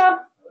picture.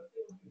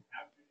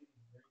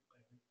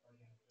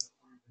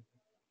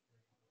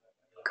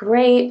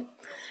 Great.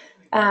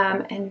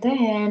 And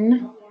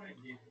then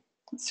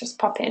let's just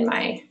pop in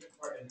my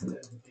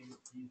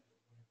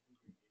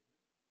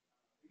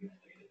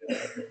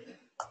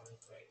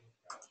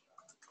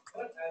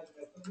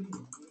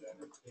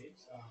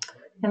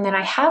and then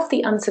I have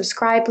the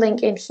unsubscribe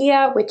link in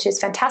here, which is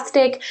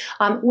fantastic.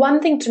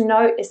 One thing to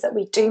note is that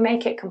we do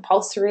make it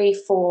compulsory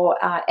for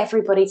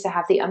everybody to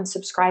have the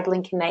unsubscribe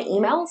link in their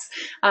emails,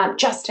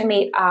 just to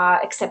meet our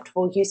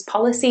acceptable use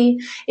policy.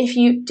 If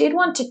you did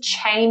want to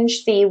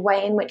change the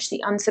way in which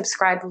the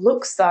unsubscribe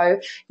looks though,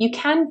 you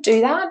can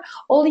do that.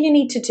 All you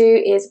need to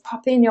do is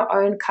pop in your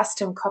own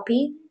custom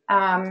copy.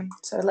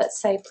 So let's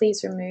say,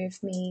 please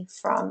remove me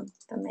from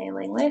the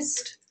mailing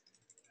list.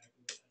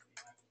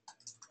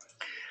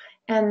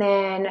 And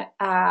then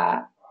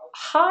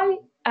highlight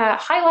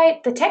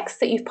the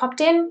text that you've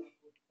popped in,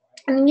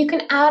 and then you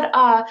can add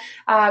a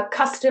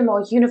custom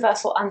or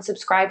universal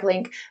unsubscribe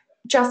link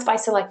just by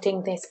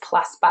selecting this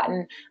plus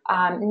button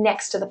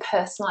next to the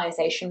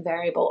personalization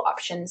variable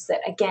options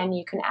that, again,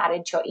 you can add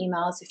into your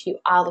emails if you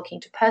are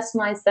looking to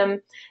personalize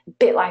them, a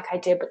bit like I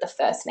did with the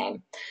first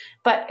name.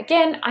 But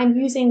again, I'm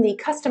using the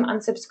custom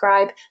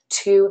unsubscribe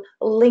to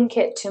link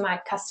it to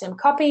my custom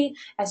copy.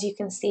 As you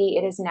can see,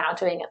 it is now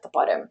doing at the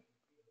bottom.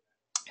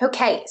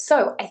 Okay,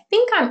 so I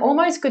think I'm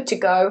almost good to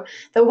go.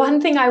 The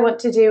one thing I want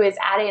to do is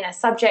add in a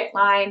subject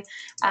line,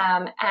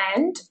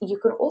 and you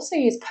can also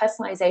use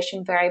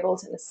personalization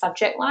variables in the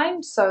subject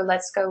line. So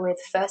let's go with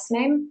first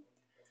name.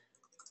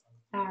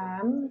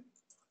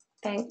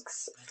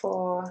 Thanks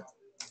for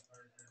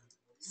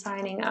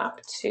signing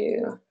up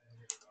to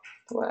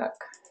work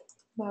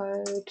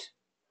mode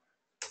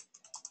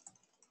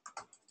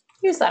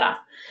newsletter.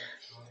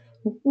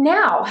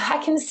 Now I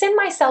can send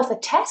myself a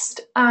test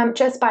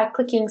just by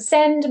clicking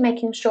send,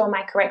 making sure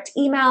my correct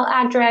email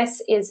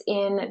address is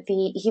in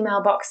the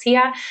email box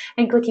here,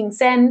 and clicking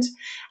send.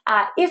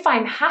 If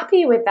I'm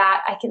happy with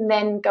that, I can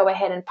then go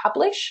ahead and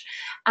publish.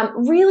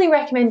 Really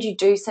recommend you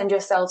do send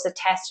yourselves a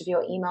test of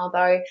your email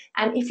though.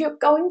 And if you're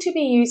going to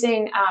be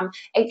using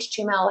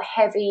HTML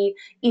heavy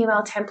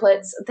email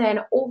templates,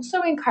 then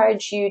also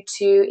encourage you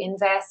to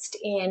invest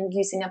in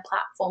using a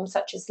platform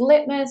such as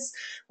Litmus,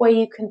 where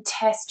you can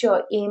test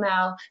your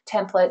email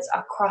templates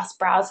across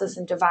browsers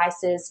and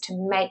devices to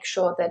make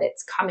sure that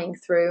it's coming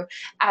through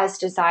as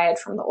desired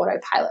from the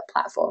Autopilot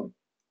platform.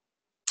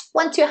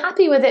 Once you're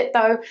happy with it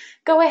though,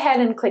 go ahead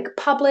and click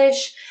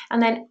publish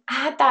and then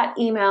add that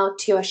email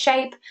to your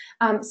shape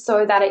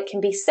so that it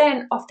can be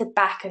sent off the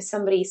back of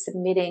somebody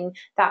submitting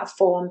that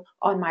form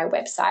on my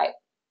website.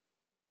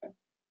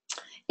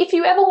 If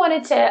you ever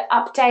wanted to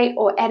update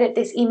or edit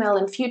this email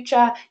in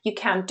future, you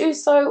can do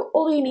so.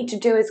 All you need to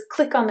do is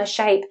click on the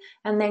shape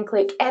and then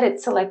click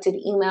edit selected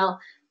email.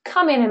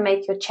 Come in and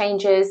make your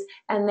changes,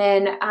 and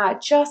then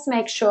just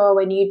make sure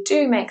when you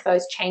do make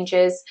those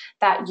changes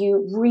that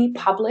you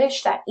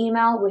republish that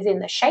email within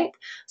the shape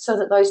so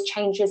that those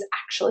changes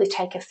actually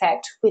take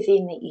effect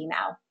within the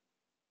email.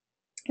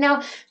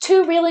 Now,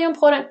 two really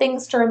important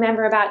things to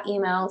remember about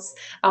emails.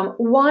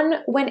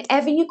 One,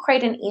 whenever you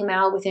create an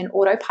email within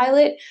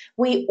Autopilot,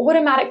 we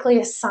automatically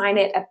assign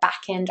it a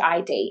backend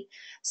ID.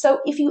 So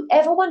if you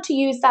ever want to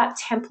use that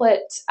template,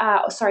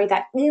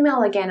 that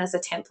email again as a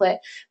template,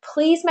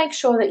 please make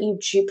sure that you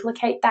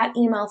duplicate that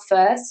email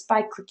first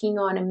by clicking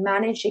on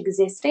Manage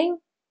Existing,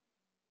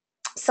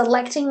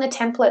 selecting the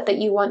template that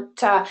you want,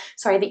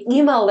 the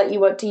email that you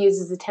want to use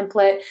as a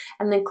template,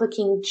 and then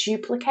clicking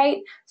duplicate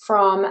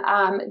from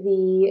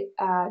the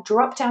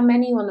drop-down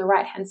menu on the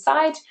right-hand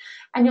side.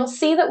 And you'll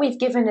see that we've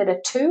given it a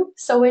 2.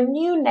 So a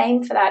new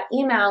name for that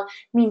email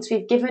means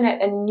we've given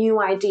it a new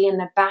ID in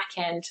the back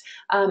end,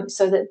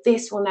 so that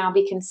this will now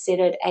be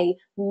considered a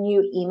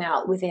new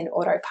email within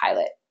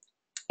Autopilot.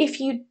 If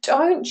you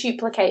don't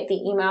duplicate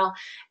the email,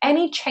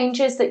 any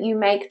changes that you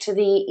make to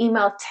the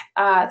email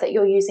that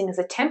you're using as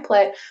a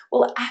template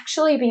will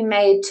actually be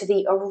made to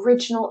the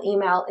original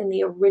email in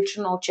the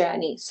original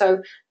journey.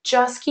 So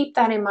just keep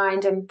that in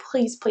mind, and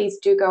please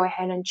do go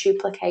ahead and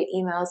duplicate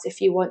emails if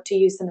you want to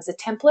use them as a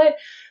template.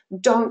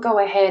 Don't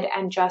go ahead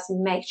and just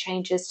make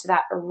changes to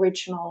that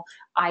original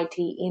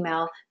ID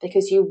email,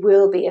 because you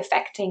will be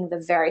affecting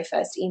the very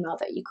first email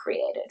that you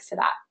created for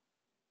that.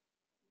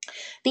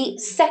 The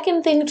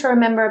second thing to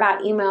remember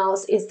about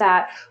emails is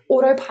that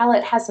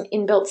Autopilot has an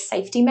inbuilt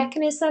safety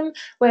mechanism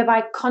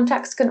whereby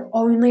contacts can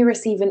only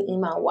receive an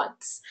email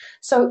once.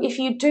 So if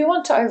you do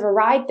want to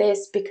override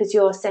this because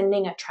you're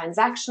sending a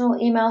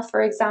transactional email,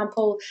 for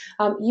example,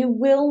 you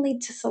will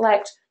need to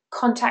select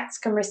contacts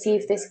can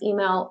receive this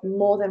email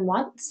more than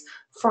once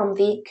from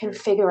the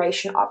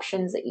configuration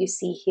options that you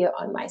see here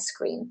on my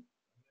screen.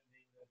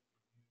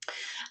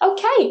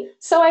 Okay,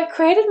 so I've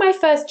created my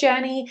first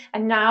journey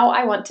and now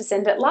I want to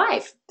send it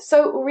live.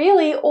 So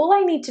really all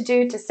I need to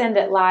do to send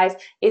it live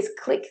is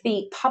click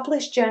the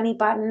Publish Journey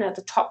button at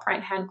the top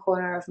right-hand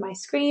corner of my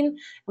screen,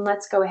 and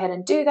let's go ahead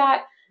and do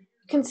that.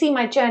 You can see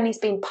my journey's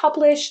been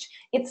published.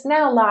 It's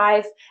now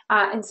live,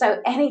 and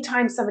so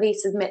anytime somebody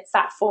submits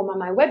that form on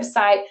my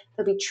website,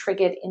 they'll be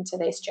triggered into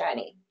this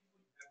journey.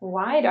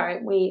 Why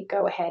don't we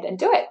go ahead and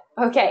do it?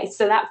 Okay,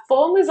 so that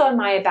form was on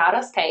my About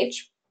Us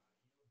page.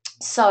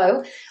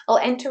 So I'll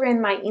enter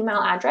in my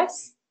email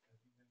address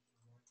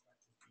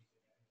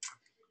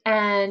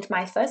and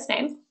my first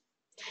name,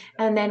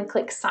 and then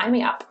click Sign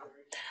Me Up.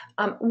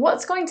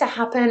 What's going to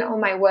happen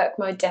on my work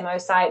mode demo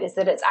site is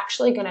that it's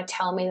actually going to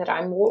tell me that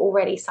I'm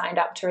already signed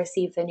up to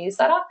receive the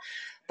newsletter.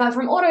 But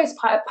from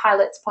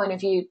Autopilot's point of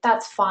view,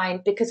 that's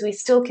fine because we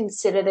still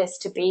consider this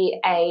to be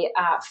a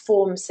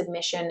form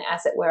submission,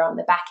 as it were, on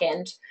the back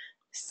end.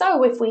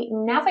 So if we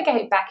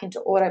navigate back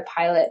into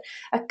Autopilot,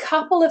 a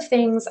couple of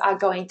things are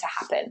going to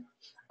happen.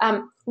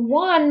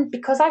 One,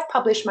 because I've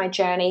published my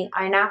journey,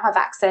 I now have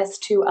access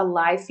to a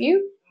live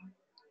view.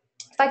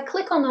 If I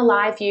click on the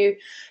live view,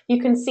 you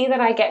can see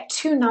that I get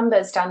two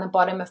numbers down the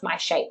bottom of my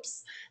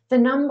shapes. The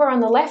number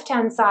on the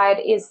left-hand side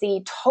is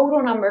the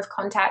total number of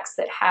contacts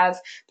that have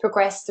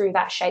progressed through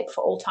that shape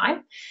for all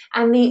time.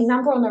 And the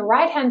number on the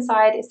right-hand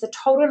side is the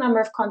total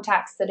number of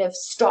contacts that have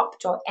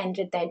stopped or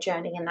ended their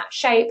journey in that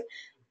shape,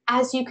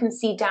 as you can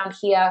see down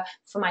here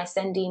for my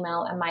send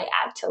email and my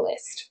add to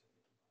list.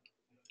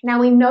 Now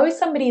we know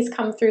somebody's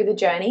come through the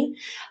journey.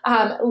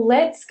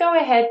 Let's go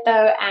ahead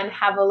though and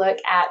have a look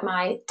at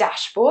my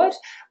dashboard,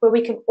 where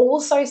we can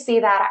also see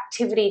that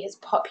activity has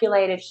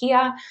populated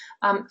here.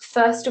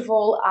 First of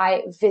all,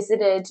 I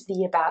visited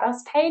the About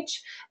Us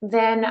page,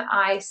 then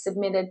I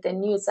submitted the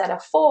newsletter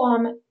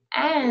form,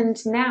 and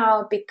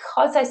now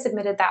because I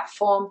submitted that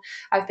form,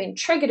 I've been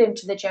triggered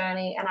into the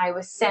journey and I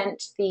was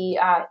sent the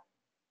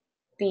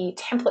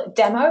template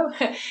demo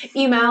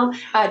email,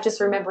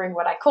 just remembering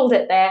what I called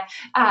it there.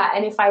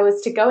 And if I was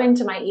to go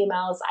into my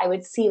emails, I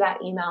would see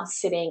that email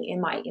sitting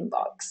in my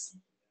inbox.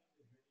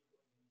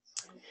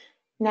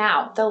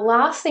 Now, the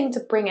last thing to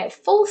bring it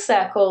full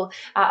circle,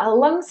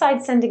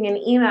 alongside sending an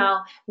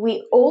email,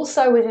 we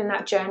also within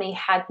that journey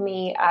had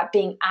me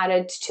being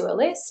added to a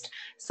list.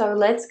 So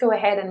let's go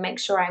ahead and make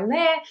sure I'm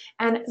there,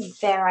 and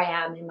there I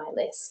am in my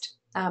list.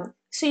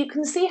 So you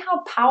can see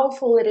how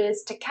powerful it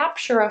is to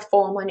capture a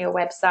form on your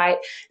website,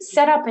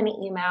 set up an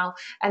email,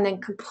 and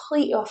then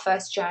complete your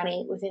first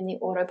journey within the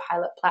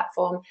Autopilot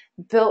platform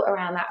built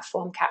around that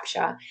form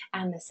capture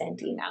and the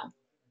send email.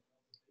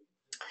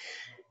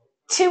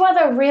 Two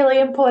other really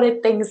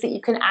important things that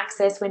you can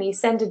access when you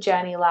send a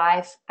journey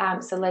live.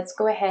 So let's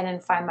go ahead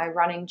and find my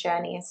running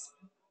journeys.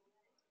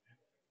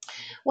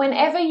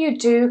 Whenever you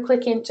do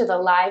click into the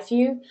live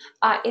view,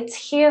 it's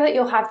here that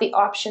you'll have the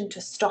option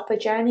to stop a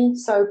journey.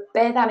 So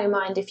bear that in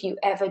mind if you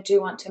ever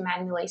do want to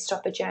manually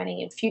stop a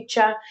journey in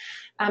future.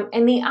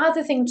 And the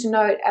other thing to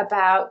note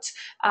about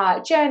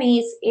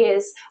journeys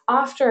is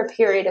after a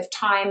period of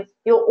time,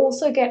 you'll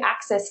also get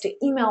access to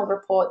email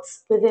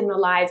reports within the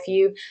live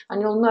view. And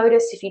you'll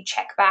notice if you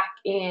check back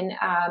in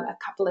a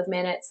couple of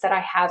minutes that I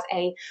have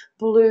a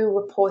blue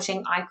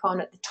reporting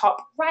icon at the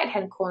top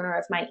right-hand corner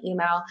of my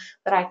email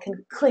that I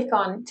can click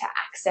on to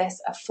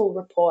access a full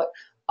report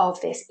of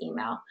this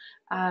email.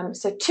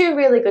 So two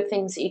really good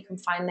things that you can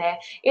find there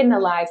in the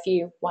live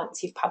view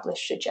once you've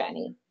published your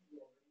journey.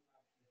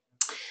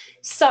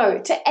 So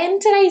to end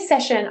today's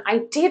session,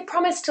 I did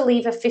promise to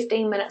leave a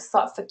 15-minute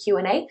slot for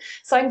Q&A.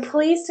 So I'm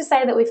pleased to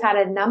say that we've had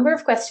a number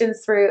of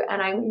questions through,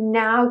 and I'm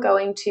now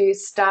going to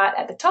start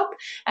at the top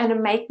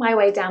and make my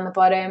way down the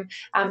bottom.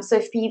 So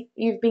if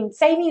you've been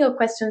saving your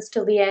questions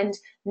till the end,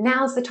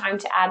 now's the time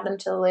to add them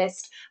to the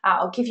list.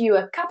 I'll give you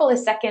a couple of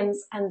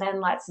seconds and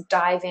then let's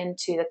dive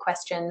into the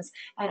questions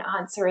and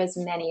answer as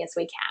many as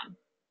we can.